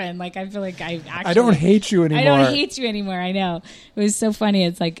happened. Like, I feel like I don't hate you anymore. I don't hate you anymore. I know. It was so funny.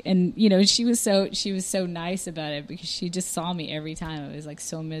 It's like, and she was so nice about it, because she just saw me every time. I was like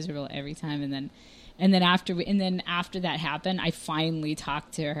so miserable every time, and And then after that happened, I finally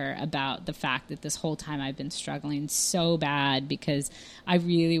talked to her about the fact that this whole time I've been struggling so bad because I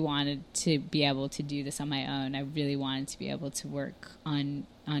really wanted to be able to do this on my own. I really wanted to be able to work on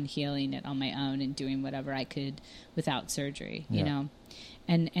healing it on my own and doing whatever I could without surgery, you know.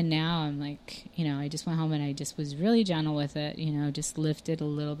 And now I'm like, you know, I just went home and I just was really gentle with it, you know, just lifted a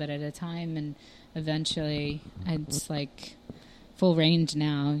little bit at a time, and eventually it's like full range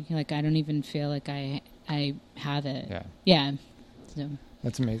now. Like I don't even feel like I have it. Yeah. So.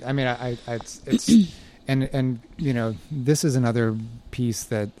 That's amazing. I mean, it's and you know, this is another piece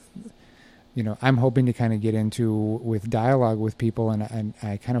that, you know, I'm hoping to kind of get into with dialogue with people, and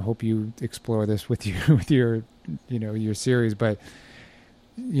I kind of hope you explore this with your you know, your series, but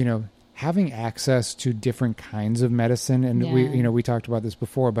you know, having access to different kinds of medicine, and we talked about this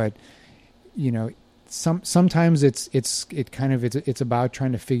before, but you know, sometimes it's about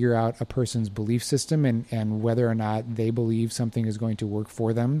trying to figure out a person's belief system and whether or not they believe something is going to work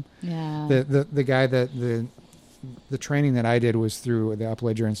for them. Yeah. The guy that the training that I did was through the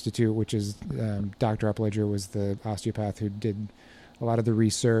Upledger Institute, which is Dr. Upledger was the osteopath who did a lot of the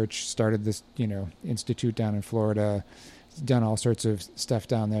research, started this, you know, institute down in Florida, done all sorts of stuff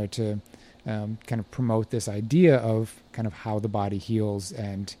down there to kind of promote this idea of kind of how the body heals.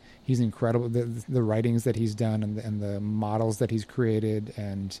 And he's incredible. The writings that he's done and the models that he's created,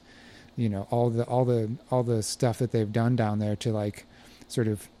 and you know, all the stuff that they've done down there to like sort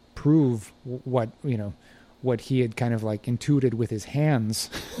of prove what, you know, what he had kind of like intuited with his hands,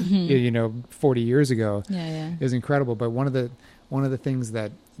 you know, 40 years ago is incredible. But one of the things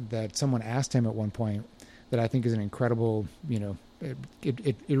that someone asked him at one point that I think is an incredible, you know,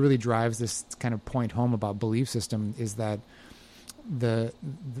 it really drives this kind of point home about belief system, is that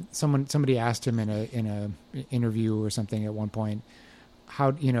somebody asked him in a interview or something at one point,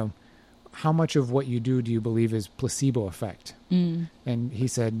 how much of what you do you believe is placebo effect? And he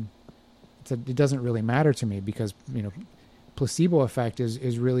said it doesn't really matter to me, because, you know, placebo effect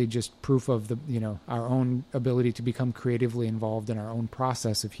is really just proof of the, you know, our own ability to become creatively involved in our own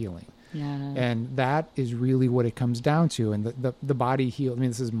process of healing. Yeah. And that is really what it comes down to. And the body heals. I mean,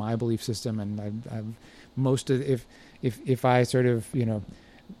 this is my belief system, and I've most of, if I sort of, you know,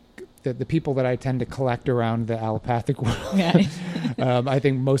 the people that I tend to collect around the allopathic world, I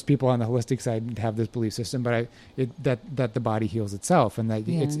think most people on the holistic side have this belief system, but that the body heals itself, and that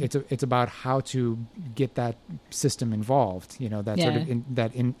it's about how to get that system involved. You know, that sort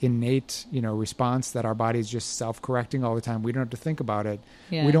of innate, you know, response that our body is just self-correcting all the time. We don't have to think about it.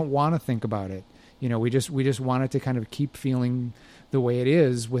 Yeah. We don't want to think about it. You know, we just want it to kind of keep feeling the way it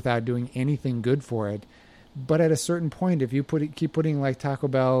is without doing anything good for it. But at a certain point, if you keep putting like Taco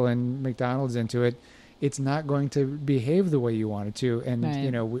Bell and McDonald's into it, it's not going to behave the way you want it to. And,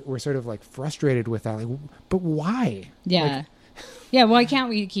 you know, we're sort of like frustrated with that. Like, but why? Yeah. Like, why can't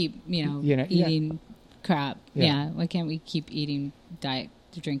we keep, you know eating crap? Yeah. Why can't we keep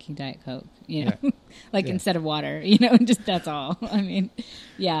drinking Diet Coke, you know, instead of water, you know, just that's all. I mean,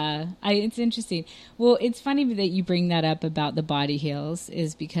 it's interesting. Well, it's funny that you bring that up about the body heals,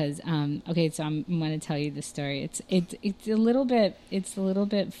 is because, okay, so I'm going to tell you the story. It's a little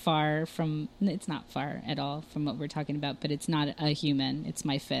bit far from, it's not far at all from what we're talking about, but it's not a human. It's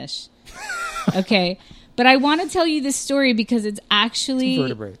my fish. Okay. But I want to tell you this story because it's actually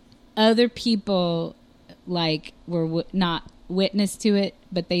vertebrate. Other people like were not witness to it,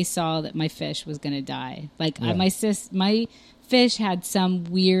 but they saw that my fish was going to die. Like my fish had some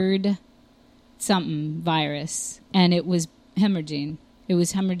weird virus, and it was hemorrhaging. It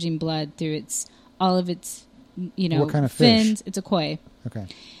was hemorrhaging blood through all of its, you know, what kind of fins. Fish? It's a koi. Okay.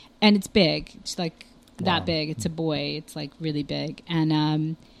 And it's big. It's like that big. It's a boy. It's like really big.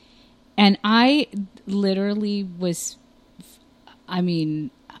 And I literally was, I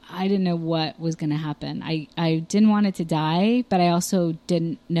mean, I didn't know what was going to happen. I didn't want it to die, but I also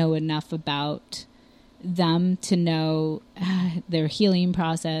didn't know enough about them to know their healing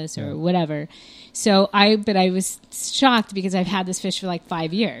process or whatever. So I was shocked because I've had this fish for like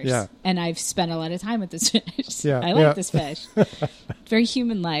 5 years, and I've spent a lot of time with this fish. I like this fish. Very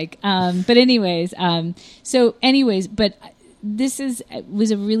human-like. But anyways, but this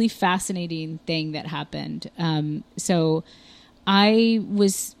was a really fascinating thing that happened. So I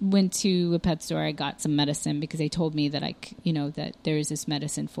went to a pet store. I got some medicine because they told me that that there is this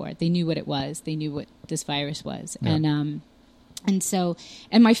medicine for it. They knew what it was. They knew what this virus was. Yeah. And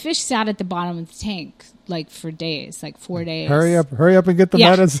my fish sat at the bottom of the tank like for days, like 4 days. Hurry up and get the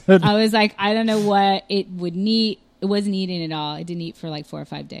medicine. I was like, I don't know what it would need. It wasn't eating at all. It didn't eat for like 4 or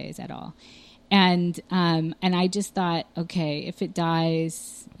 5 days at all. And I just thought, okay, if it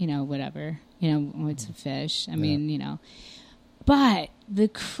dies, you know, whatever. it's a fish. I mean, but the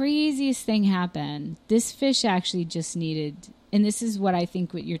craziest thing happened. This fish actually just needed, and this is what I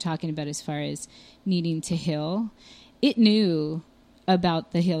think what you're talking about as far as needing to heal. It knew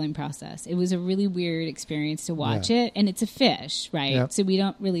about the healing process. It was a really weird experience to watch it. And it's a fish, right? Yep. So we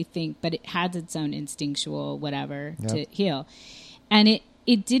don't really think, but it has its own instinctual whatever to heal. And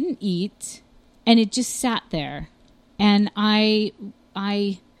it didn't eat, and it just sat there. And I'd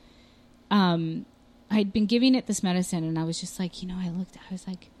been giving it this medicine, and I was just like, I was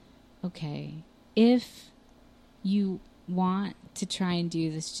like, okay, if you want to try and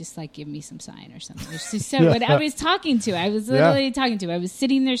do this, just like give me some sign or something. So what I was talking to, I was literally talking to, I was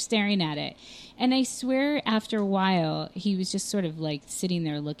sitting there staring at it. And I swear after a while, he was just sort of like sitting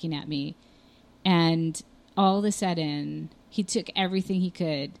there looking at me. And all of a sudden, he took everything he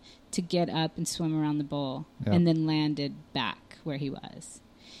could to get up and swim around the bowl and then landed back where he was.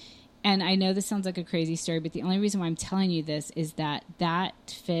 And I know this sounds like a crazy story, but the only reason why I'm telling you this is that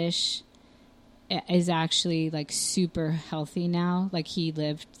fish is actually like super healthy now. Like he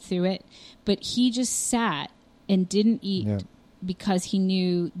lived through it, but he just sat and didn't eat because he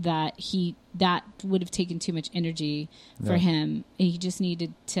knew that that would have taken too much energy for him. And he just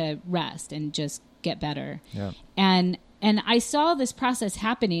needed to rest and just get better. Yeah. And I saw this process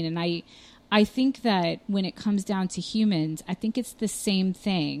happening, and I think that when it comes down to humans, I think it's the same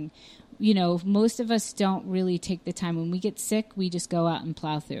thing. Most of us don't really take the time. When we get sick, we just go out and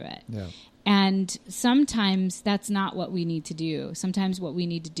plow through it. Yeah. And sometimes that's not what we need to do. Sometimes what we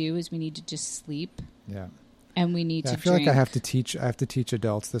need to do is we need to just sleep. Yeah. And we need to I feel drink. like I have to teach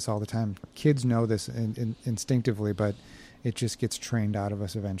adults this all the time. Kids know this instinctively, but it just gets trained out of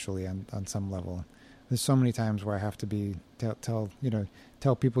us eventually on some level. There's so many times where I have to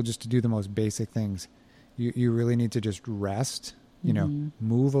tell people just to do the most basic things. You really need to just rest,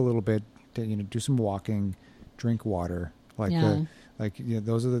 move a little bit, do some walking, drink water,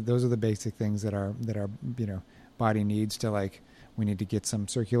 those are the basic things that our body needs to we need to get some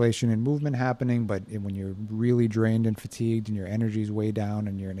circulation and movement happening. But when you're really drained and fatigued and your energy's way down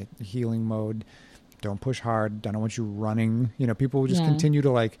and you're in a healing mode, don't push hard. I don't want you running. People will just continue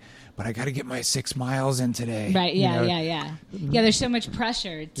to but I got to get my 6 miles in today. Right. Yeah. Yeah. There's so much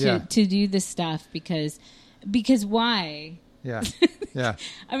pressure to do this stuff because why? Yeah. Yeah.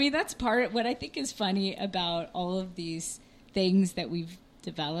 I mean, that's what I think is funny about all of these things that we've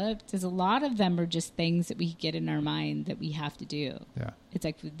developed is a lot of them are just things that we get in our mind that we have to do. Yeah. It's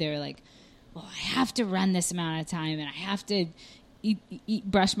like, they're like, well, I have to run this amount of time and I have to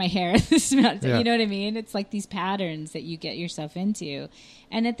brush my hair this amount of time. You know what I mean? It's like these patterns that you get yourself into.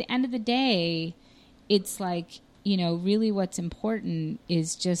 And at the end of the day, it's like, really what's important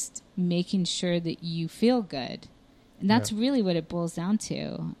is just making sure that you feel good. And that's really what it boils down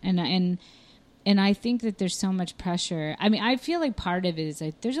to. And I think that there's so much pressure. I mean, I feel like part of it is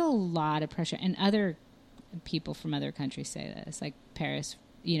like there's a lot of pressure, and other people from other countries say this, like Paris.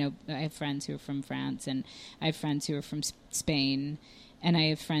 I have friends who are from France, and I have friends who are from Spain, and I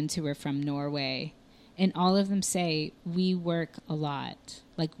have friends who are from Norway, and all of them say we work a lot.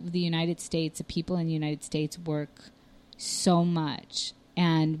 Like the United States, the people in the United States work so much,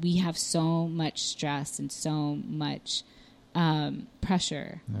 and we have so much stress and so much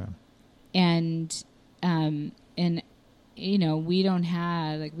pressure. Yeah. And we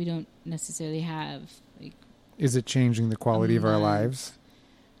don't necessarily have Is it changing the quality of our lives?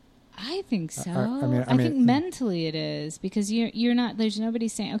 I think so. I think mentally it is, because you're not, there's nobody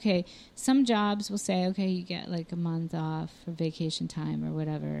saying, okay, some jobs will say, okay, you get like a month off for vacation time or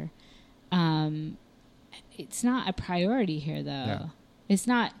whatever. It's not a priority here though. Yeah. It's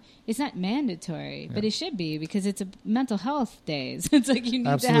not mandatory, but it should be, because it's a mental health days. It's like you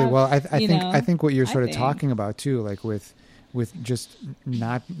need to have. Well, I think what you're sort of talking about too, like with just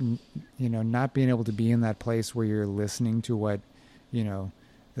not being able to be in that place where you're listening to what, the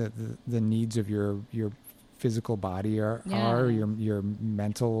needs of your physical body are your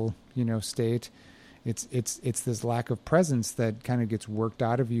mental, state. It's this lack of presence that kind of gets worked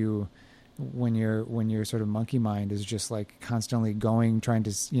out of you when your sort of monkey mind is just like constantly trying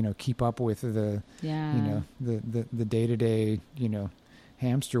to keep up with the day-to-day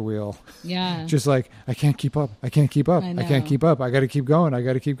hamster wheel. Yeah. Just like, I can't keep up. I can't keep up. I can't keep up. I got to keep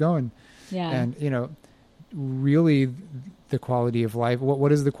going. Yeah. And really the quality of life,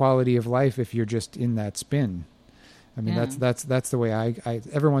 what is the quality of life if you're just in that spin? I mean, that's the way I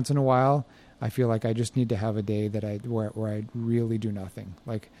every once in a while I feel like I just need to have a day that where I really do nothing.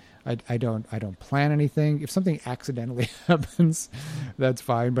 Like I don't plan anything. If something accidentally happens, that's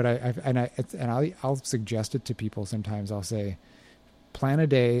fine. But I'll suggest it to people sometimes. I'll say, plan a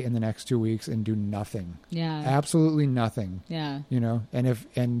day in the next 2 weeks and do nothing. Yeah. Absolutely nothing. Yeah.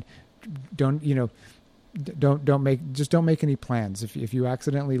 And don't make any plans. If you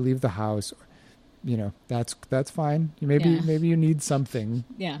accidentally leave the house, that's fine. Maybe you need something.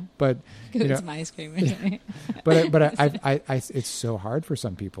 Yeah. But go get some ice cream. but I it's so hard for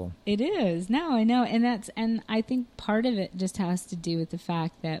some people. It is. No, I know. And I think part of it just has to do with the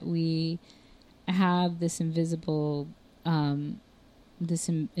fact that we have this invisible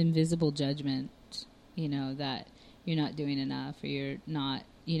judgment, that you're not doing enough, or you're not,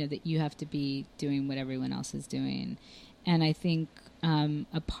 that you have to be doing what everyone else is doing. And I think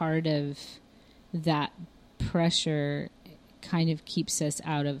a part of that pressure kind of keeps us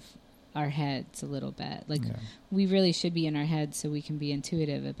out of our heads a little bit. We really should be in our heads so we can be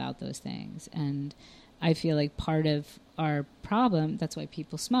intuitive about those things. And I feel like part of our problem, that's why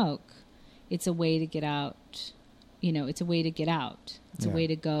people smoke. It's a way to get out. It's a way to get out. It's a way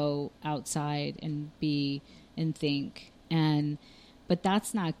to go outside and be and think. But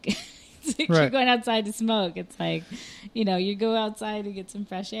that's not it's like you're going outside to smoke. It's like, you go outside to get some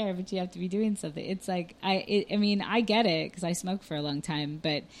fresh air, but you have to be doing something. It's like, I get it because I smoked for a long time,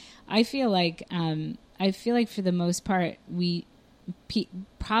 but I feel like for the most part,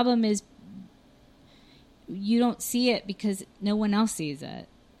 problem is you don't see it because no one else sees it.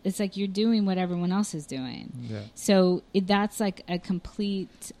 It's like you're doing what everyone else is doing. Yeah. So that's like a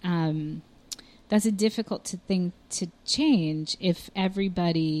complete, that's a difficult thing to change if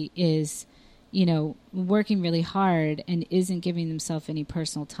everybody is, working really hard and isn't giving themselves any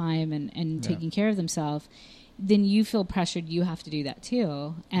personal time and taking care of themselves. Then you feel pressured. You have to do that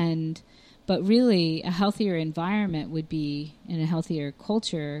too. But really a healthier environment would be, in a healthier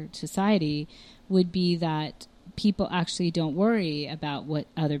culture, society would be that people actually don't worry about what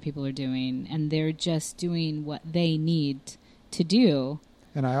other people are doing, and they're just doing what they need to do.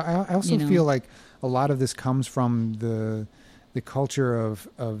 And I also feel like a lot of this comes from the culture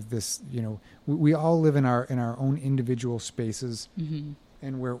of this. We all live in our own individual spaces, mm-hmm.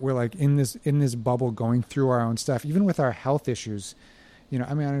 and we're like in this bubble, going through our own stuff. Even with our health issues, I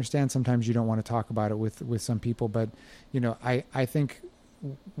understand sometimes you don't want to talk about it with some people, but I think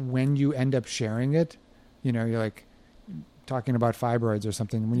when you end up sharing it, you're like talking about fibroids or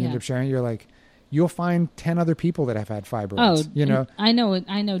something. When you end up sharing, you're like, you'll find 10 other people that have had fibroids. I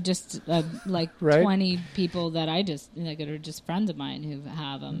know just like 20 people that I just are just friends of mine who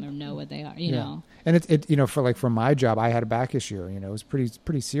have them or know what they are. You know, and it for my job, I had a back issue. It was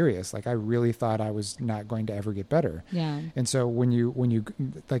pretty serious. Like I really thought I was not going to ever get better. Yeah. And so when you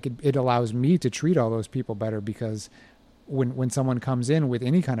like it allows me to treat all those people better because when someone comes in with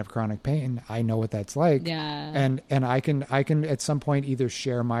any kind of chronic pain, I know what that's like. Yeah. And I can at some point either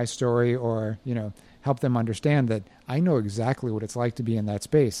share my story or, help them understand that I know exactly what it's like to be in that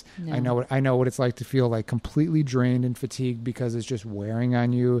space. Yeah. I know what it's like to feel like completely drained and fatigued because it's just wearing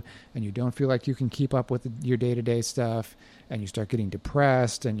on you and you don't feel like you can keep up with your day-to-day stuff, and you start getting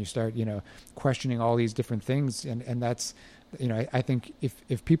depressed and you start, questioning all these different things. And that's, I think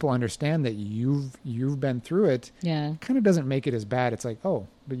if people understand that you've been through it, it kind of doesn't make it as bad. It's like, oh,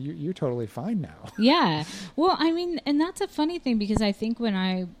 but you're totally fine now. Yeah. Well, and that's a funny thing because I think when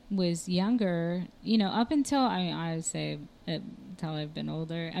I was younger, up until I would say until I've been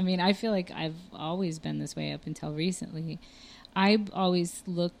older, I feel like I've always been this way up until recently. I've always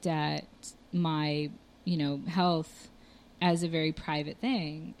looked at my, health as a very private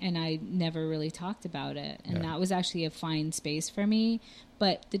thing, and I never really talked about it. And that was actually a fine space for me.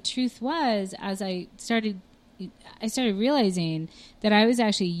 But the truth was, as I started realizing that I was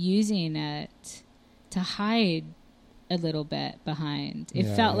actually using it to hide a little bit behind. It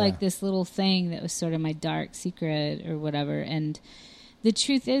felt like this little thing that was sort of my dark secret or whatever. And the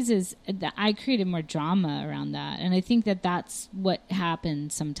truth is that I created more drama around that. And I think that that's what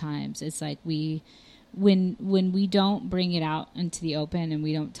happens sometimes. It's like when we don't bring it out into the open and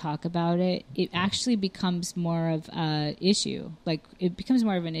we don't talk about it, it actually becomes more of a issue. Like it becomes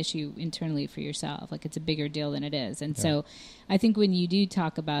more of an issue internally for yourself. Like it's a bigger deal than it is. And so I think when you do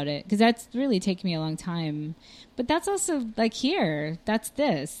talk about it, because that's really taken me a long time, but that's also like here, that's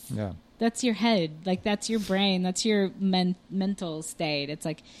this. Yeah. That's your head. Like that's your brain. That's your mental state. It's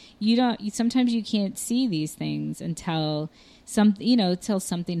like sometimes you can't see these things until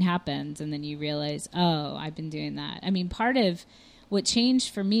something happens, and then you realize, oh, I've been doing that. Part of what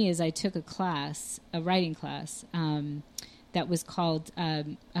changed for me is I took a writing class, that was called, what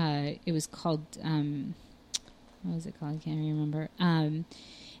was it called? I can't remember.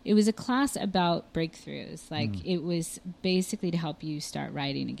 It was a class about breakthroughs. It was basically to help you start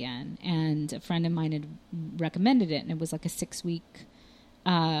writing again. And a friend of mine had recommended it, and it was like a 6-week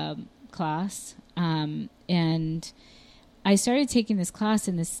class. And I started taking this class,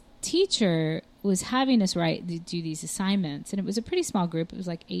 and this teacher was having us do these assignments. And it was a pretty small group. It was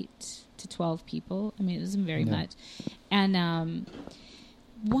like 8 to 12 people. I mean, it wasn't very much. And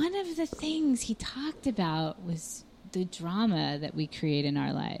one of the things he talked about was the drama that we create in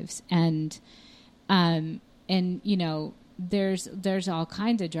our lives. And you know, there's all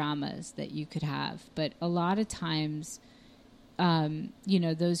kinds of dramas that you could have, but a lot of times, you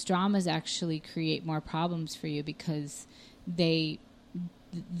know, those dramas actually create more problems for you because they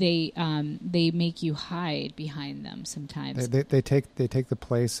make you hide behind them sometimes. They take the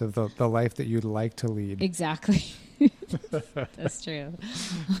place of the life that you'd like to lead. Exactly. That's true.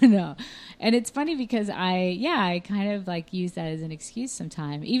 No. And it's funny because I kind of like use that as an excuse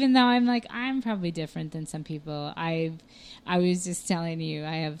sometimes, even though I'm probably different than some people. I was just telling you,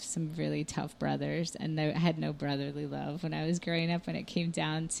 I have some really tough brothers, and I had no brotherly love when I was growing up. When it came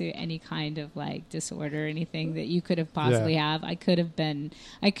down to any kind of like disorder or anything that you could have possibly have, I could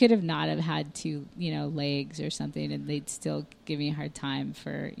have not have had 2, you know, legs or something, and they'd still give me a hard time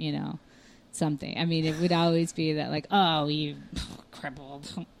for, you know, something. I mean, it would always be that like, oh, you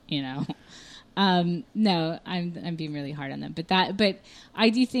crippled, you know. No, I'm being really hard on them, but I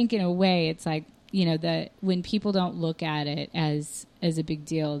do think in a way it's like, you know, that when people don't look at it as a big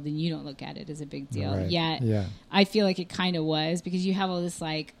deal, then you don't look at it as a big deal. Right. Yet, I feel like it kind of was, because you have all this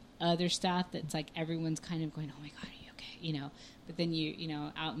like other stuff that's like everyone's kind of going, oh my God, are you okay? You know, but then you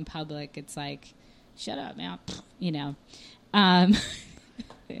know, out in public, it's like, shut up, man, you know.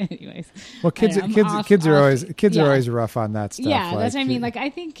 Anyways, well, kids are always rough on that stuff. Yeah, that's what I mean. Like, I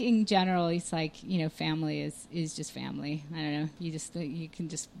think in general, it's like, you know, family is just family. I don't know. You can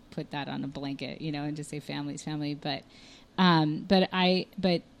just put that on a blanket, you know, and just say family is family. But I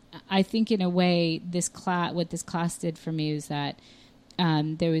think in a way, what this class did for me is that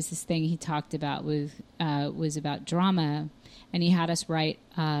there was this thing he talked about was about drama, and he had us write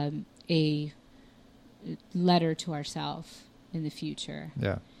a letter to ourselves in the future.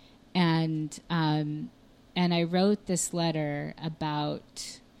 Yeah. And I wrote this letter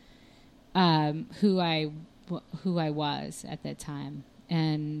about who I was at that time.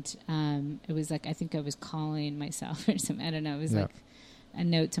 And it was like, I think I was calling myself or something. I don't know. It was like a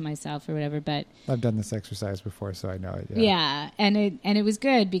note to myself or whatever. But I've done this exercise before, so I know it. Yeah. And it was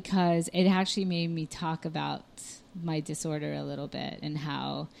good because it actually made me talk about my disorder a little bit and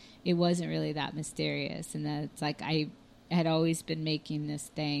how it wasn't really that mysterious, and that it's like I had always been making this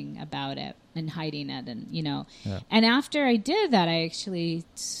thing about it and hiding it, and, you know. Yeah. And after I did that, I actually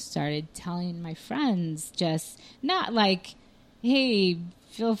started telling my friends, just not like, hey,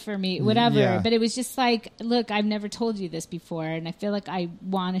 feel for me, whatever, but it was just like, look, I've never told you this before, and I feel like I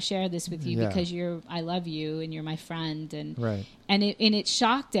want to share this with you because I love you and you're my friend, and it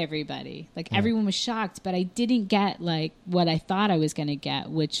shocked everybody. Like everyone was shocked, but I didn't get like what I thought I was going to get,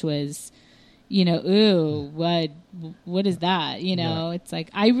 which was, you know, ooh, what is that? You know, it's like,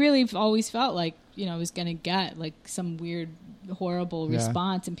 I really always felt like, you know, I was going to get like some weird, horrible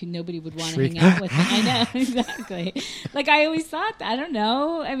response, and nobody would want to hang out with me. I know, exactly. Like, I always thought that. I don't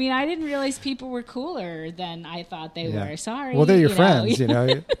know. I mean, I didn't realize people were cooler than I thought they were. Sorry. Well, they're your friends, you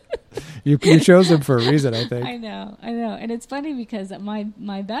know. You chose them for a reason, I think. I know. And it's funny because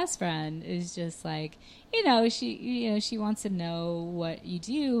my best friend is just like, you know, she wants to know what you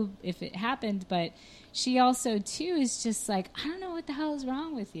do if it happened, but she also too is just like, I don't know what the hell is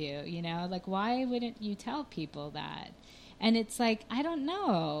wrong with you, you know, like, why wouldn't you tell people that? And it's like, I don't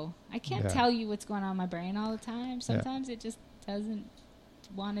know. I can't tell you what's going on in my brain all the time. Sometimes it just doesn't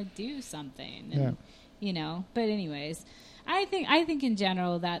want to do something, and you know. But anyways, I think in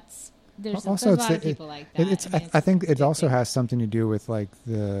general there's a lot of people like that. I think it also has something to do with like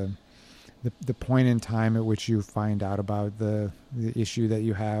the point in time at which you find out about the issue that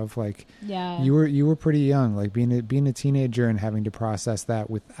you have. Like, you were pretty young, like being a teenager and having to process that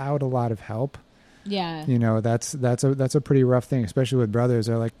without a lot of help. Yeah. You know, that's a pretty rough thing, especially with brothers.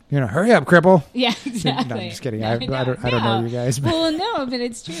 They're like, you know, hurry up, cripple. Yeah, exactly. No, I'm just kidding. I don't know you guys. But. Well, no, but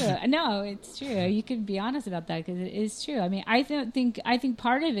it's true. No, it's true. You can be honest about that because it is true. I mean, I think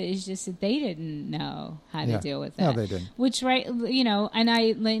part of it is just that they didn't know how to deal with that. No, they didn't. Which, right, you know, and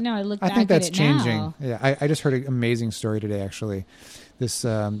I look back I think that's at it changing. now. Yeah, I just heard an amazing story today, actually. This,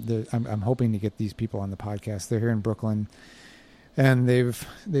 I'm hoping to get these people on the podcast. They're here in Brooklyn. And they've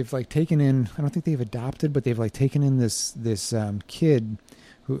like taken in, I don't think they've adopted, but they've like taken in this kid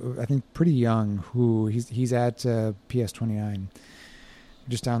who I think pretty young, who he's at PS 29,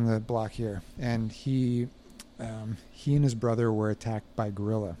 just down the block here, and he and his brother were attacked by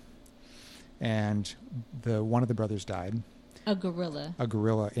gorilla, and one of the brothers died, A gorilla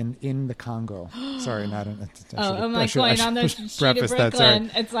in the Congo. Sorry, not in. I'm like going on the street of Brooklyn.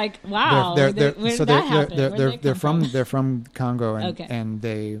 That, it's like, wow. Where did that happen? They're from Congo, and okay. and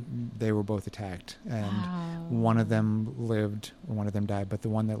they were both attacked, and one of them lived, one of them died, but the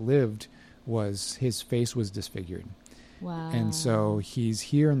one that lived his face was disfigured. Wow. And so he's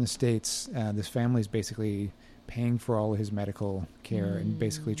here in the States. This family's basically paying for all of his medical care and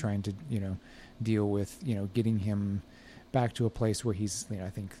basically trying to, deal with, getting him back to a place where he's, I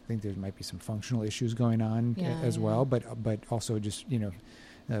think there might be some functional issues going on as well, but also just,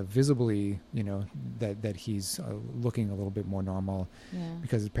 visibly, that he's looking a little bit more normal,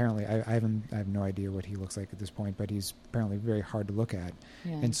 because apparently I have no idea what he looks like at this point, but he's apparently very hard to look at,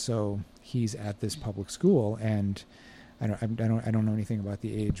 and so he's at this public school, and I don't know anything about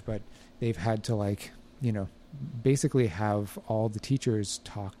the age, but they've had to basically have all the teachers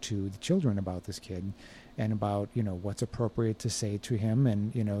talk to the children about this kid and about, what's appropriate to say to him,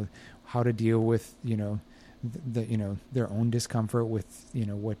 and, how to deal with, their own discomfort with,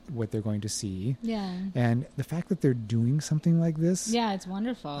 what they're going to see. Yeah. And the fact that they're doing something like this. Yeah, it's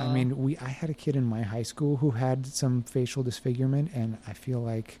wonderful. I mean, I had a kid in my high school who had some facial disfigurement, and I feel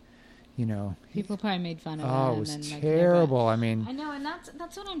like, people probably made fun of him. Oh, it was terrible. I know, and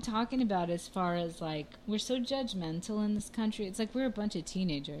that's what I'm talking about as far as, we're so judgmental in this country. It's like we're a bunch of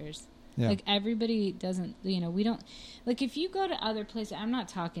teenagers. Yeah. Everybody doesn't, we don't, if you go to other places, I'm not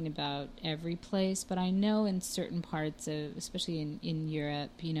talking about every place, but I know in certain parts of, especially in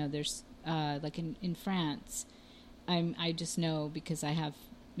Europe, there's, in France, I just know because I have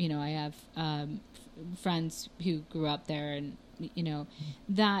friends who grew up there, and,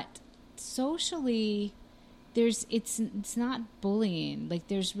 that socially it's not bullying.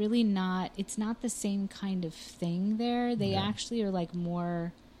 There's really not, it's not the same kind of thing there. They actually are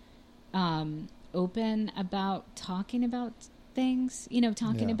more open about talking about things,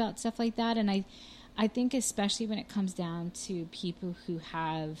 about stuff like that. And I think especially when it comes down to people who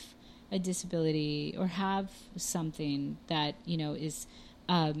have a disability or have something that, is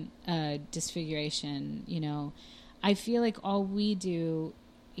a disfiguration, I feel like all we do,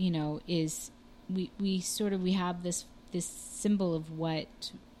 is we have this symbol of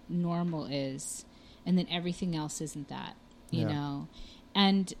what normal is, and then everything else isn't that, you know,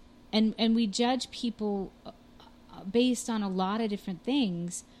 and we judge people based on a lot of different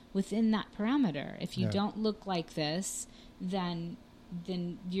things within that parameter. If you don't look like this, then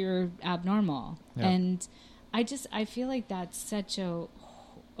you're abnormal. Yeah. And I feel like that's such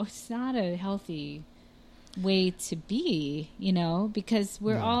it's not a healthy way to be, because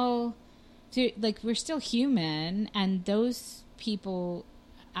we're all, we're still human, and those people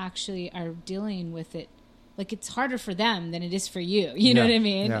actually are dealing with it. It's harder for them than it is for you. You know what I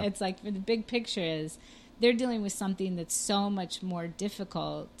mean? Yeah. It's for the big picture is they're dealing with something that's so much more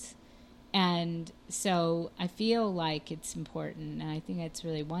difficult. And so I feel like it's important, and I think it's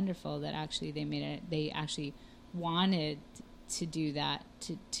really wonderful that actually they actually wanted to do that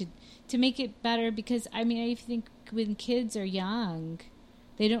to make it better, because I think when kids are young,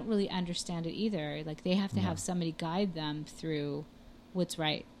 they don't really understand it either. They have to have somebody guide them through what's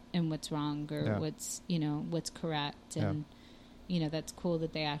right and what's wrong, or what's correct. And that's cool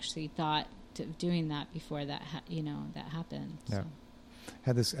that they actually thought of doing that before that that happened. Yeah.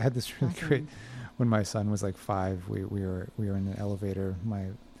 Had this really great, when my son was 5, we were in an elevator.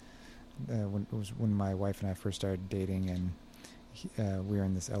 When my wife and I first started dating, and we were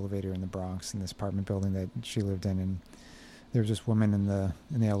in this elevator in the Bronx in this apartment building that she lived in, and there was this woman in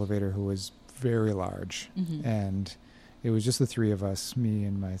the elevator who was very large, and it was just the three of us, me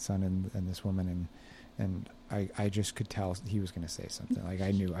and my son and this woman, and I just could tell he was going to say something.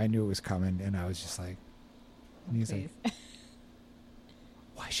 I knew it was coming, and I was just like, and he's like,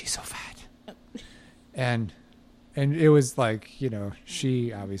 why is she so fat? And it was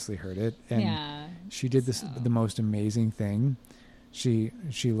she obviously heard it, and she did the most amazing thing. She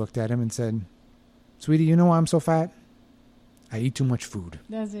looked at him and said, "Sweetie, you know why I'm so fat? I eat too much food."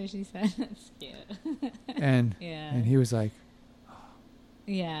 That's what she said. That's cute. And he was like, oh.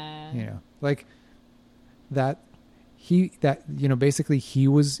 Basically he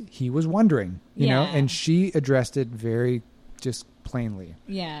was wondering, know, and she addressed it very just plainly.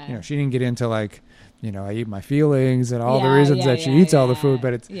 Yeah. She didn't get into I eat my feelings and all the reasons that she eats all the food,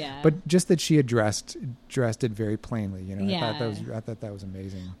 but just that she addressed it very plainly. I thought that was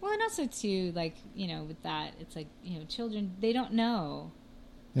amazing. Well, and also too, with that, it's children, they don't know.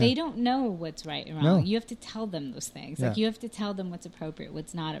 Yeah. They don't know what's right and wrong. No. You have to tell them those things. You have to tell them what's appropriate,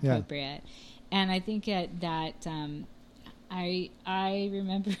 what's not appropriate. And I think that I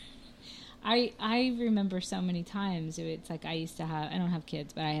remember I remember so many times. It's like I don't have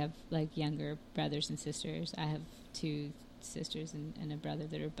kids, but I have like younger brothers and sisters. I have 2 sisters and a brother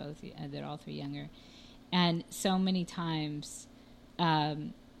that are they're all 3 younger. And so many times,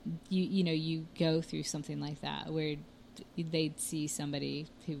 you go through something like that where they'd see somebody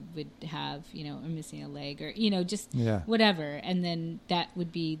who would have, or missing a leg or, just whatever. And then that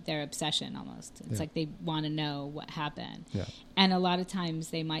would be their obsession almost. It's like they want to know what happened. Yeah. And a lot of times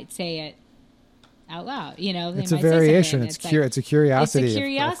they might say it out loud, it's a variation. It's a curiosity. It's a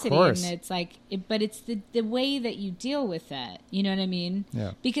curiosity. Of course. And it's like, but it's the way that you deal with it. You know what I mean?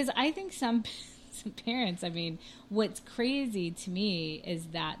 Yeah. Because I think some parents, what's crazy to me is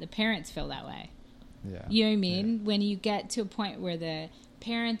that the parents feel that way. Yeah. You know what I mean? Yeah. When you get to a point where the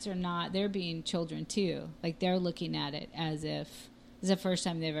parents they're being children too. Like they're looking at it as if it's the first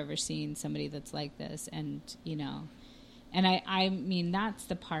time they've ever seen somebody that's like this. And, and I mean, that's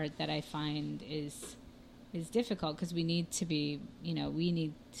the part that I find is difficult because we need to be, we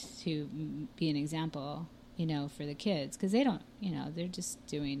need to be an example, for the kids because they don't, they're just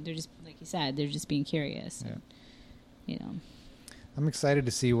like you said, they're just being curious. Yeah. And, I'm excited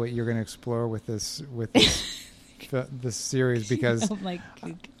to see what you're going to explore with this this series because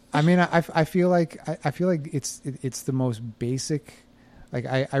I mean I feel like it's the most basic. Like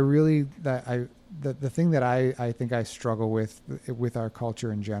I really the thing that I think I struggle with our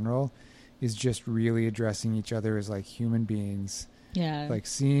culture in general is just really addressing each other as like human beings. Yeah. Like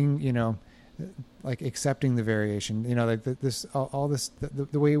seeing like accepting the variation. Like this all this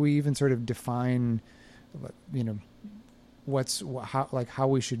the way we even sort of define how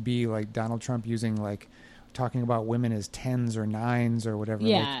we should be, like Donald Trump using like talking about women as 10s or 9s or whatever.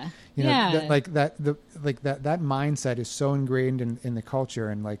 Yeah. That mindset is so ingrained in the culture.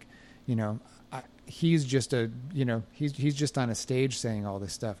 And like, he's just he's just on a stage saying all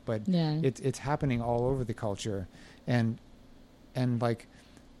this stuff, but it's happening all over the culture. And like,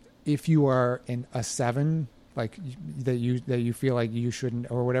 if you are in a 7, like that you feel like you shouldn't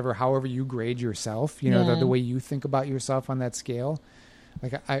or whatever, however you grade yourself, the way you think about yourself on that scale.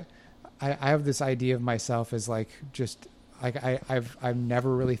 Like I have this idea of myself as like, just like I've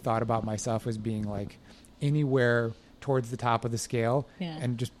never really thought about myself as being like anywhere towards the top of the scale,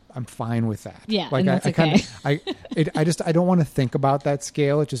 and just I'm fine with that. Yeah, like and that's I don't want to think about that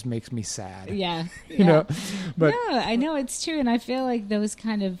scale. It just makes me sad. Yeah, But no, I know it's true, and I feel like those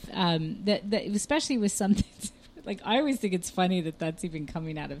kind of that especially with something. Like I always think it's funny that that's even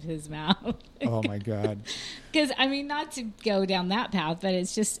coming out of his mouth. Oh my God! Because I mean, not to go down that path, but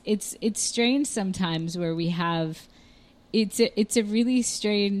it's just it's strange sometimes where we have it's a really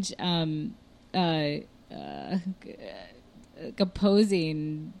strange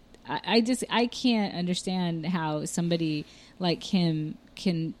opposing. I can't understand how somebody like him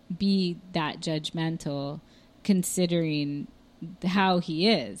can be that judgmental, considering how he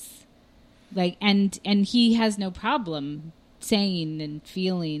is. Like, and he has no problem saying and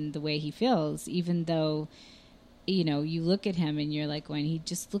feeling the way he feels, even though, you look at him and you're like going, he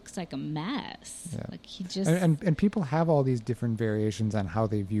just looks like a mess. Yeah. Like he just, and people have all these different variations on how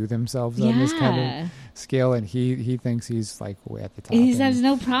they view themselves on this kind of scale. And he thinks he's like way at the top. He has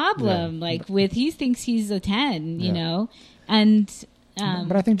no problem he thinks he's a 10, and,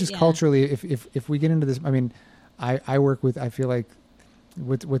 but I think just culturally, if we get into this, I mean, I work with, I feel like,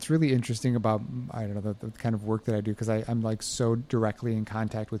 what's really interesting about, I don't know, the kind of work that I do, because I'm like so directly in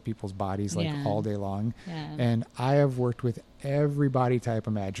contact with people's bodies like all day long. Yeah. And I have worked with every body type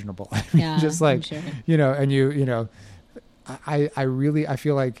imaginable. Just like, sure. And I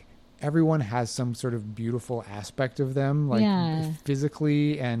feel like everyone has some sort of beautiful aspect of them, like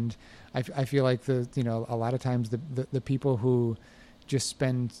physically. And I feel like a lot of times the people who just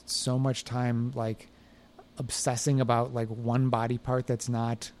spend so much time like obsessing about like one body part that's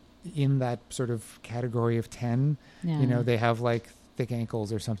not in that sort of category of 10, they have like thick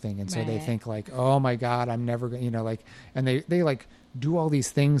ankles or something. And so they think like, oh my God, I'm never going to, and they like do all these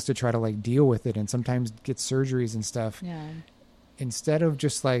things to try to like deal with it and sometimes get surgeries and stuff. Yeah. Instead of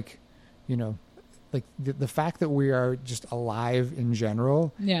just like, like the fact that we are just alive in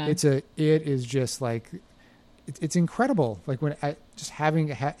general, it is just like, it's incredible. Like when I just having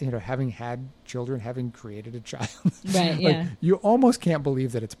had children, having created a child, like, you almost can't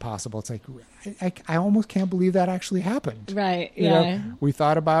believe that it's possible. It's like, I almost can't believe that actually happened. Right. We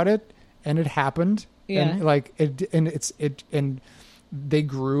thought about it and it happened. Yeah. And like and they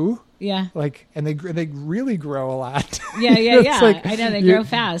grew. Yeah. Like, and they really grow a lot. Yeah. Like, I know they grow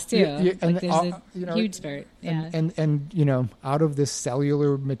fast too. And there's a huge spurt. Yeah. And out of this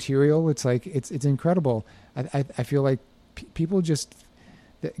cellular material, it's like, it's incredible. I feel like people just,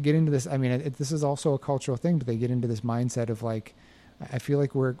 get into this. I mean, this is also a cultural thing, but they get into this mindset of like, I feel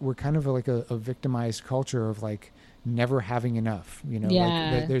like we're kind of like a victimized culture of like never having enough, you know,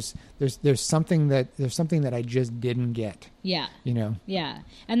 Yeah. like there's something that I just didn't get. Yeah. You know? Yeah.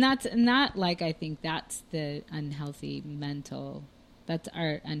 And that like, I think that's our unhealthy mental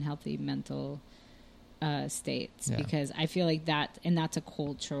states, because I feel like that's a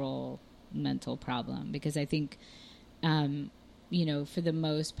cultural mental problem, because I think, you know, for the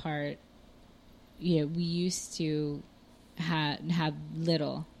most part, you know, we used to have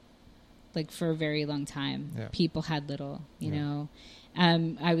little, like for a very long time. Yeah. People had little, you know.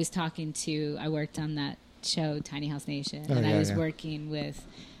 I worked on that show, Tiny House Nation, and I was working with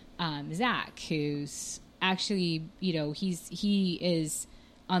Zach, who's actually, you know, he is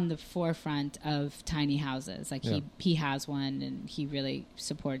on the forefront of tiny houses. Like he has one, and he really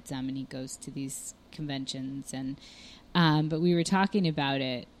supports them, and he goes to these conventions, and but we were talking about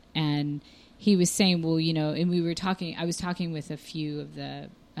it, and he was saying, well, you know, and I was talking with a few of the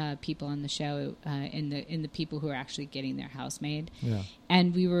people on the show, in the people who are actually getting their house made. Yeah.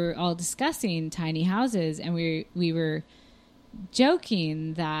 And we were all discussing tiny houses, and we were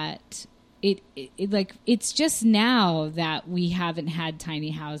joking that it's just now that we haven't had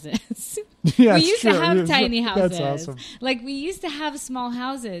tiny houses. Yeah, we used to have tiny houses. That's awesome. Like we used to have small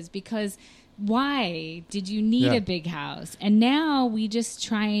houses, because why did you need a big house? And now we just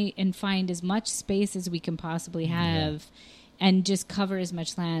try and find as much space as we can possibly have, and just cover as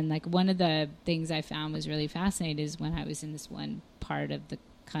much land. Like one of the things I found was really fascinating is when I was in this one part of the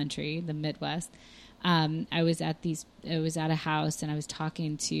country, the Midwest, I was at a house, and I was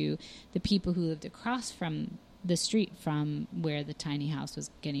talking to the people who lived across from the street from where the tiny house was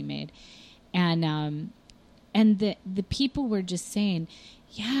getting made. And the people were just saying,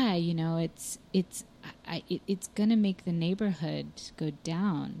 yeah, you know, it's going to make the neighborhood go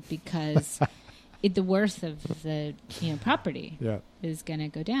down, because the worth of the, you know, property is going to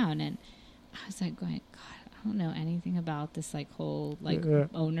go down. And I was like going, God, I don't know anything about this like whole like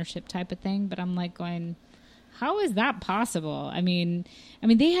ownership type of thing, but I'm like going, how is that possible? I mean,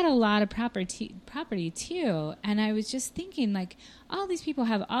 they had a lot of property too, and I was just thinking, like, all these people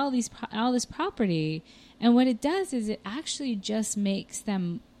have all this property, and what it does is it actually just makes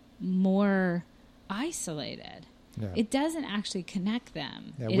them more isolated. Yeah. It doesn't actually connect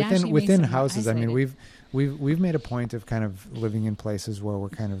them. Yeah, within houses, I mean, we've made a point of kind of living in places where we're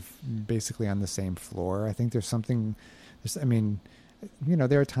kind of basically on the same floor. I think I mean, you know,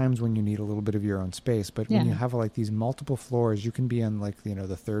 there are times when you need a little bit of your own space, but when you have like these multiple floors, you can be on like, you know,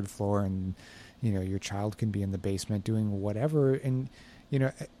 the third floor, and, you know, your child can be in the basement doing whatever. And, you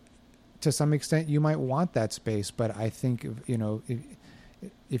know, to some extent you might want that space, but I think, you know,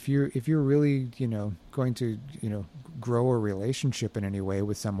 if you're really, you know, going to, you know, grow a relationship in any way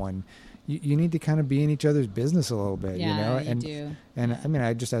with someone, you need to kind of be in each other's business a little bit, you know? And I mean,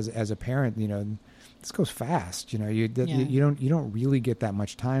 I just, as a parent, you know, this goes fast, you know, you don't really get that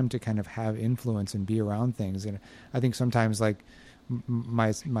much time to kind of have influence and be around things. And I think sometimes, like,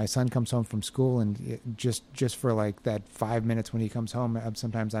 my son comes home from school, and just for like that 5 minutes when he comes home,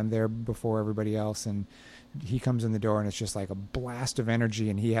 sometimes I'm there before everybody else, and he comes in the door, and it's just like a blast of energy,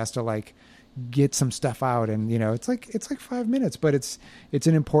 and he has to like get some stuff out, and, you know, it's like 5 minutes, but it's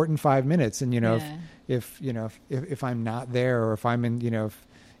an important 5 minutes. And, you know, if I'm not there, or if I'm in, you know,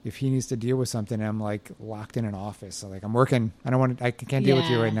 if he needs to deal with something, I'm like locked in an office. So like, I'm working. I can't deal with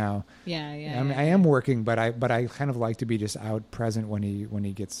you right now. Yeah. I mean, I am working, but I kind of like to be just out present when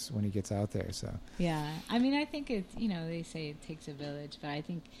he gets out there. So yeah, I mean, I think it's, you know, they say it takes a village, but I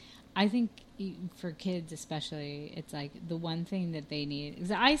think for kids especially, it's like the one thing that they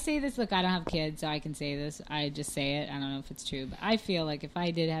need. I say this, look, I don't have kids, so I can say this. I just say it. I don't know if it's true, but I feel like if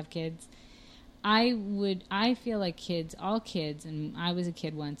I did have kids, I feel like all kids, and I was a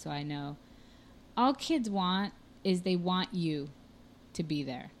kid once, so I know, all kids want is they want you to be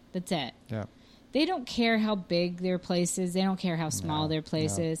there. That's it. Yeah. They don't care how big their place is. They don't care how small their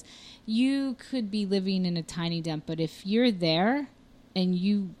place is. You could be living in a tiny dump, but if you're there and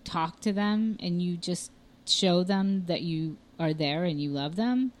you talk to them and you just show them that you are there and you love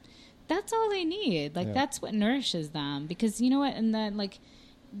them, that's all they need. Like, that's what nourishes them. Because you know what? And then, like,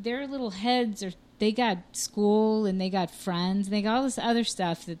 their little heads they got school, and they got friends, and they got all this other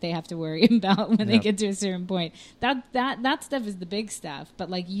stuff that they have to worry about when they get to a certain point. That stuff is the big stuff. But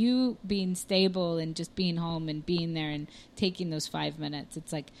like, you being stable and just being home and being there and taking those 5 minutes,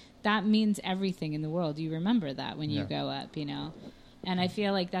 it's like, that means everything in the world. You remember that when you go up, you know? And I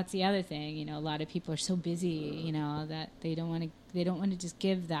feel like that's the other thing, you know, a lot of people are so busy, you know, that they don't want to just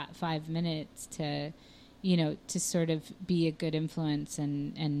give that 5 minutes to, to sort of be a good influence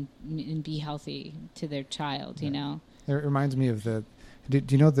and be healthy to their child, It reminds me of do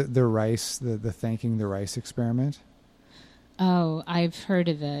you know the rice, the thanking the rice experiment? Oh, I've heard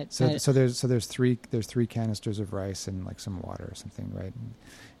of it. So there's three canisters of rice and like some water or something, right?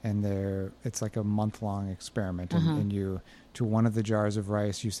 And it's like a month-long experiment, and you, to one of the jars of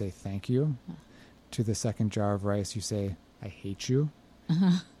rice you say thank you, to the second jar of rice you say I hate you,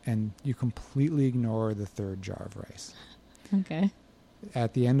 and you completely ignore the third jar of rice. Okay.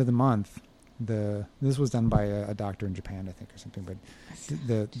 At the end of the month, this was done by a doctor in Japan, I think, or something. But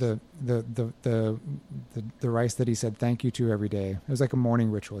the rice that he said thank you to every day, it was like a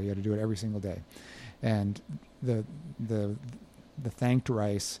morning ritual. You had to do it every single day, and the thanked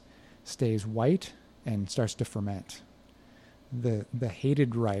rice stays white and starts to ferment. The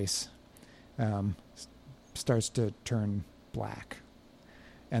hated rice starts to turn black,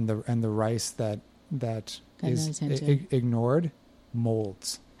 and the rice that is ignored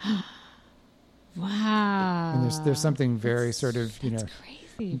molds. Wow. And there's something very sort of crazy,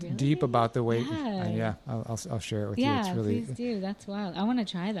 really? Deep about the way. I'll share it with you. It's really, please do. That's wild. I want to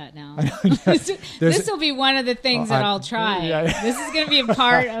try that now. This will be one of the things that I'll try. This is going to be a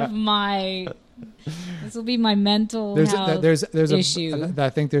part of my. This will be my mental health issue. I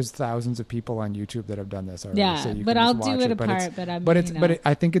think there's thousands of people on YouTube that have done this already. Yeah, so but I'll do it apart. But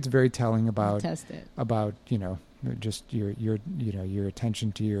I think it's very telling about test it. About just your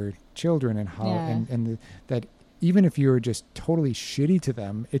attention to your children and how and that even if you're just totally shitty to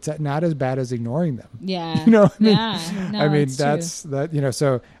them, it's not as bad as ignoring them. Yeah. No, that's true. That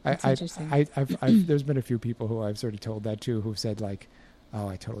so I've there's been a few people who I've sort of told that too, who've said like, oh,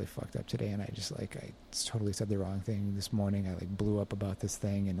 I totally fucked up today, and I totally said the wrong thing this morning. I blew up about this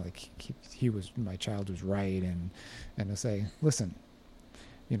thing, and my child was right, and I say, listen,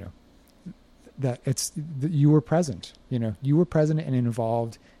 that you were present, you were present and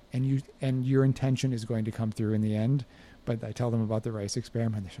involved, and your intention is going to come through in the end. But I tell them about the rice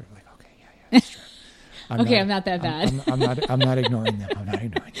experiment, they're sort of like, okay, yeah, that's true. I'm not that bad. I'm not ignoring them. I'm not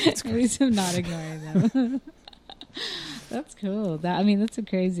ignoring them. At least I'm not ignoring them. That's cool. That's a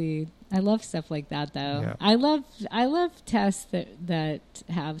crazy. I love stuff like that, though. Yeah. I love tests that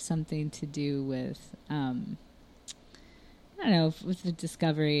have something to do with, I don't know, with the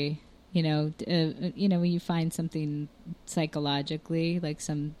discovery. When you find something psychologically, like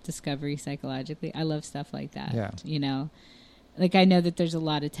some discovery psychologically, I love stuff like that. Yeah. I know that there's a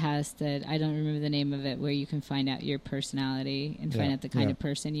lot of tests that I don't remember the name of it, where you can find out your personality and find out the kind of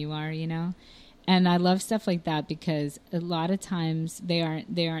person you are. And I love stuff like that because a lot of times they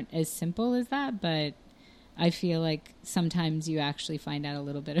aren't as simple as that, but I feel like sometimes you actually find out a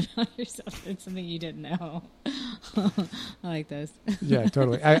little bit about yourself. It's something you didn't know. I like those. Yeah,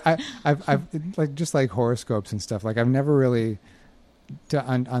 totally. I've like just like horoscopes and stuff. Like I've never really,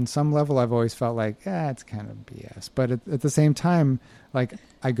 on some level, I've always felt like, it's kind of BS. But at the same time, like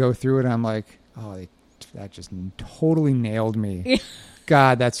I go through it, and I'm like, oh, that just totally nailed me.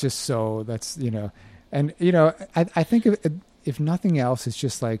 God, that's just so. That's and I think if nothing else, it's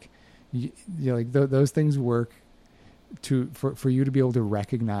just like. Those things work for you to be able to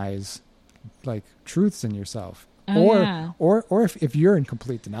recognize like truths in yourself, or if you're in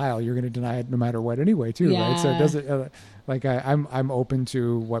complete denial, you're going to deny it no matter what anyway too, right? So it doesn't I'm open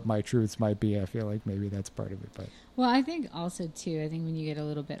to what my truths might be. I feel like maybe that's part of it, but I think also too. I think when you get a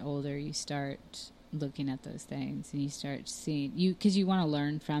little bit older, you start looking at those things and you start seeing because you want to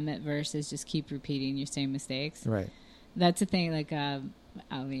learn from it versus just keep repeating your same mistakes. Right. That's the thing. Like.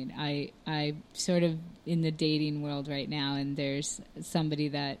 I sort of in the dating world right now, and there's somebody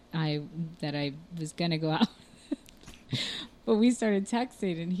that I was gonna go out but we started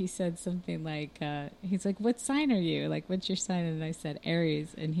texting, and he said something like he's like, what sign are you, like what's your sign? And I said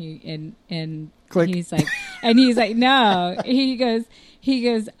Aries, and Click. he's like no, he goes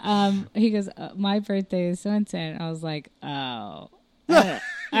my birthday is so and so, and I was like, oh.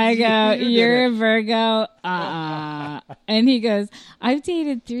 I go, you're a Virgo, and he goes, I've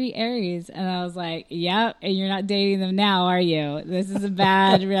dated 3 Aries, and I was like, yep, and you're not dating them now, are you? This is a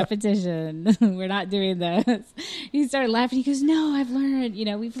bad repetition. We're not doing this. He started laughing. He goes, no, I've learned.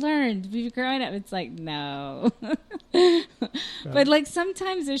 We've grown up. It's like, no. But like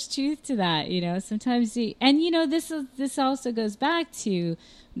sometimes there's truth to that. Sometimes this also goes back to,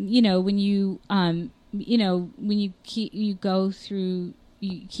 when you when you keep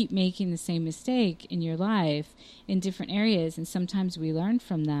making the same mistake in your life in different areas, and sometimes we learn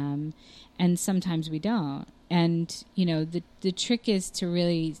from them and sometimes we don't. And, the trick is to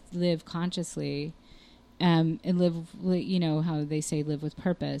really live consciously and live, how they say live with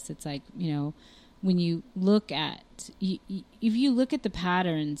purpose. It's like, when you look at, if you look at the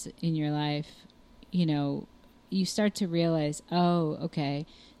patterns in your life, you know, you start to realize, oh, okay,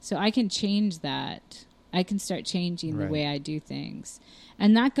 so I can change that. I can start changing the way I do things.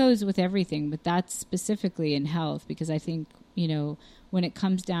 And that goes with everything, but that's specifically in health, because I think, you know, when it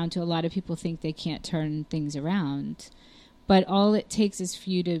comes down to, a lot of people think they can't turn things around, but all it takes is for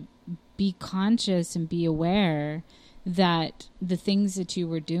you to be conscious and be aware that the things that you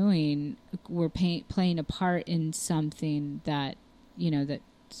were doing were playing a part in something that, you know, that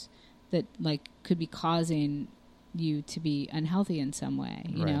like could be causing you to be unhealthy in some way,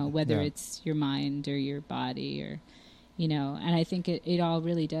 you know, whether it's your mind or your body, or, you know, and I think it all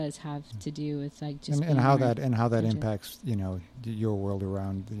really does have to do with like just and how that impacts, you know, your world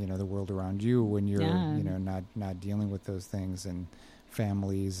around, you know, the world around you when you're, you know, not dealing with those things, and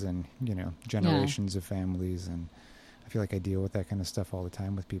families, and, you know, generations of families. And I feel like I deal with that kind of stuff all the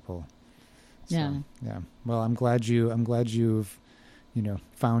time with people. So, yeah. Well, I'm glad you've, you know,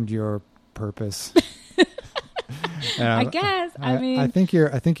 found your purpose. I guess. I think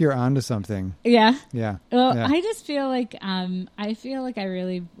you're onto something. Yeah. Yeah. Well, yeah. I just feel like I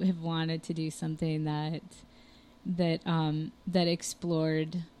really have wanted to do something that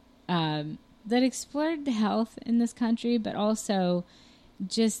explored health in this country, but also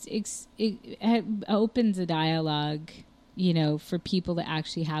just it opens a dialogue, you know, for people to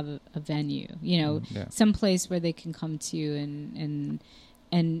actually have a venue, you know, some place where they can come to and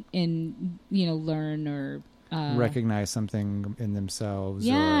you know, learn or recognize something in themselves,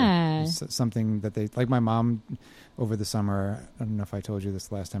 or something that they like. My mom over the summer, I don't know if I told you this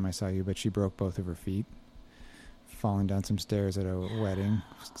last time I saw you, but she broke both of her feet falling down some stairs at a wedding.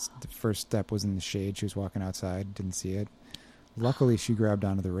 The first step was in the shade. She was walking outside, didn't see it. Luckily, she grabbed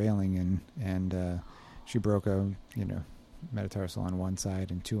onto the railing and she broke a, you know, metatarsal on one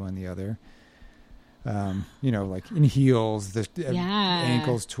side and 2 on the other. You know, like in heels, the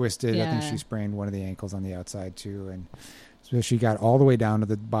ankles twisted. I think she sprained one of the ankles on the outside too. And so she got all the way down to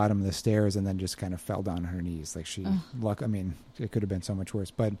the bottom of the stairs and then just kind of fell down on her knees. Like I mean, it could have been so much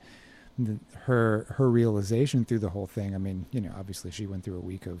worse, but her realization through the whole thing, I mean, you know, obviously she went through a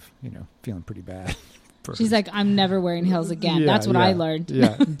week of, you know, feeling pretty bad. She's like, I'm never wearing heels again. That's what I learned.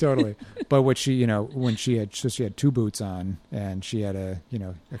 Yeah, totally. But what she, you know, when she had 2 boots on, and she had a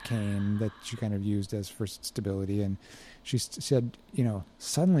cane that she kind of used as for stability. And she said, you know,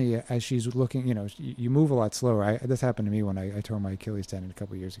 suddenly as she's looking, you know, you move a lot slower. This happened to me when I tore my Achilles tendon a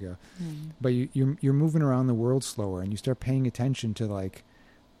couple of years ago. But you're moving around the world slower, and you start paying attention to like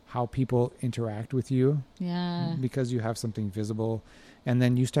how people interact with you. Yeah. Because you have something visible. And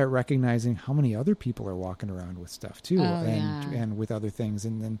then you start recognizing how many other people are walking around with stuff too, and with other things.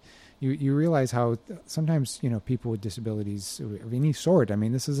 And then you realize how sometimes, you know, people with disabilities of any sort, I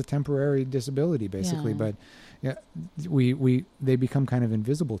mean, this is a temporary disability basically, but they become kind of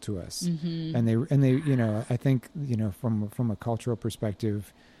invisible to us. Mm-hmm. And they, you know, I think, you know, from a cultural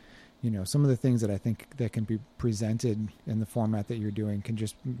perspective, you know, some of the things that I think that can be presented in the format that you're doing can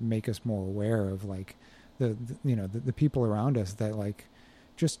just make us more aware of like the people around us that like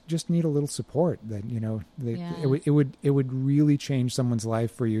just need a little support, that, you know, it would really change someone's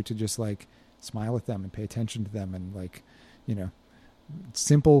life for you to just like smile at them and pay attention to them, and like, you know,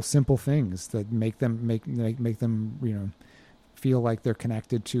 simple things that make them, you know, feel like they're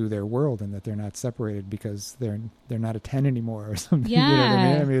connected to their world and that they're not separated because they're not a 10 anymore or something. Yeah. You know what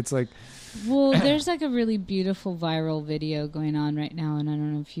I mean? I mean, it's like, well, there's like a really beautiful viral video going on right now, and I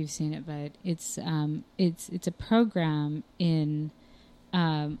don't know if you've seen it, but it's a program in,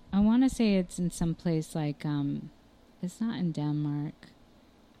 I want to say it's in some place like, it's not in Denmark.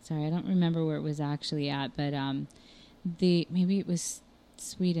 Sorry, I don't remember where it was actually at, but maybe it was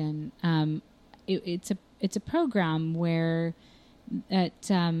Sweden. It's a program where at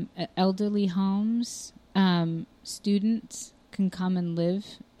elderly homes, students can come and live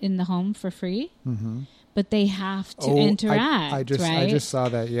in the home for free, but they have to interact. I just saw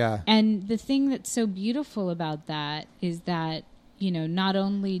that, yeah. And the thing that's so beautiful about that is that, you know, not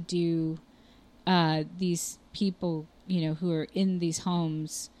only do these people, you know, who are in these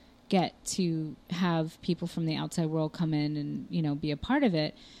homes get to have people from the outside world come in and, you know, be a part of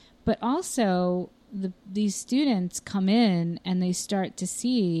it, but also these students come in and they start to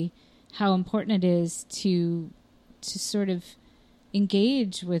see how important it is to sort of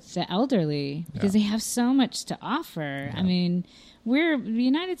engage with the elderly, because they have so much to offer. Yeah. I mean, the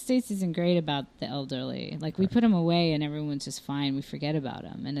United States isn't great about the elderly. Like, we put them away and everyone's just fine. We forget about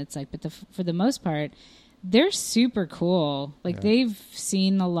them. And it's like, but for the most part, they're super cool. Like, they've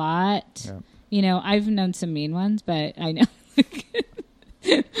seen a lot. Yeah. You know, I've known some mean ones, but I know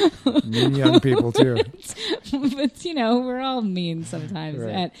Mean young people too. But we're all mean sometimes.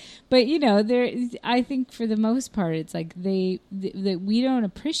 Right. But I think for the most part, it's like that we don't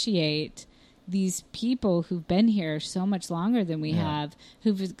appreciate these people who've been here so much longer than we have,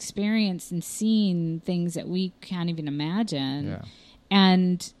 who've experienced and seen things that we can't even imagine. Yeah.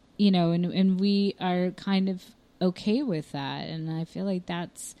 And, and we are kind of okay with that. And I feel like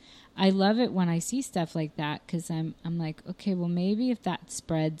I love it when I see stuff like that, because I'm like, okay, well, maybe if that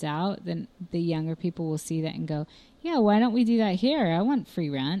spreads out, then the younger people will see that and go, yeah, why don't we do that here? I want free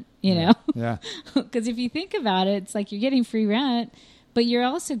rent, know? Yeah. Because if you think about it, it's like you're getting free rent, but you're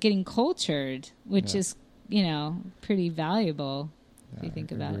also getting cultured, which is, pretty valuable if you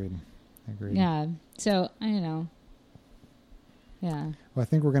think about it. Agreed. Yeah. So, I don't know. Yeah. Well, I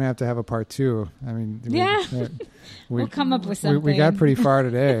think we're going to have a part 2. I mean, we'll come up with something. We got pretty far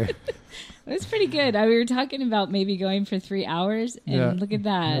today. It was pretty good. We were talking about maybe going for 3 hours, and look at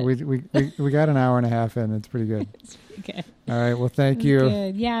that. Yeah, we got an hour and a half in. It's pretty good. It's pretty good. All right. Well, thank you.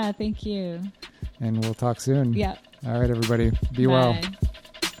 Good. Yeah, thank you. And we'll talk soon. Yep. All right, everybody. Be Bye. well.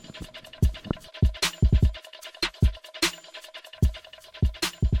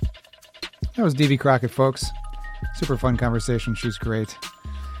 That was Divi Crockett, folks. Super fun conversation. She's great.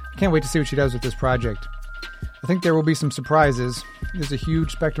 Can't wait to see what she does with this project. I think there will be some surprises. There's a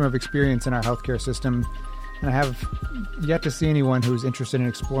huge spectrum of experience in our healthcare system, and I have yet to see anyone who's interested in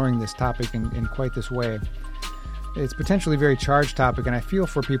exploring this topic in quite this way. It's potentially a very charged topic, and I feel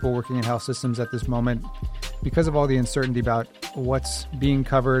for people working in health systems at this moment because of all the uncertainty about what's being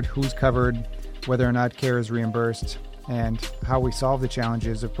covered, who's covered, whether or not care is reimbursed, and how we solve the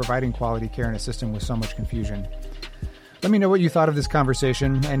challenges of providing quality care in a system with so much confusion. Let me know what you thought of this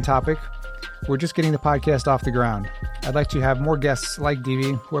conversation and topic. We're just getting the podcast off the ground. I'd like to have more guests like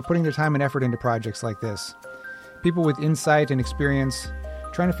Divi who are putting their time and effort into projects like this. People with insight and experience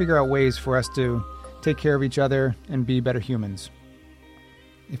trying to figure out ways for us to take care of each other and be better humans.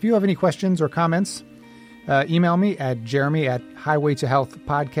 If you have any questions or comments, email me at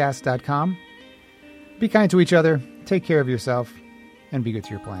jeremy@highwaytohealthpodcast.com. Be kind to each other, take care of yourself, and be good to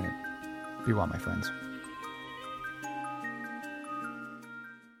your planet. Be well, my friends.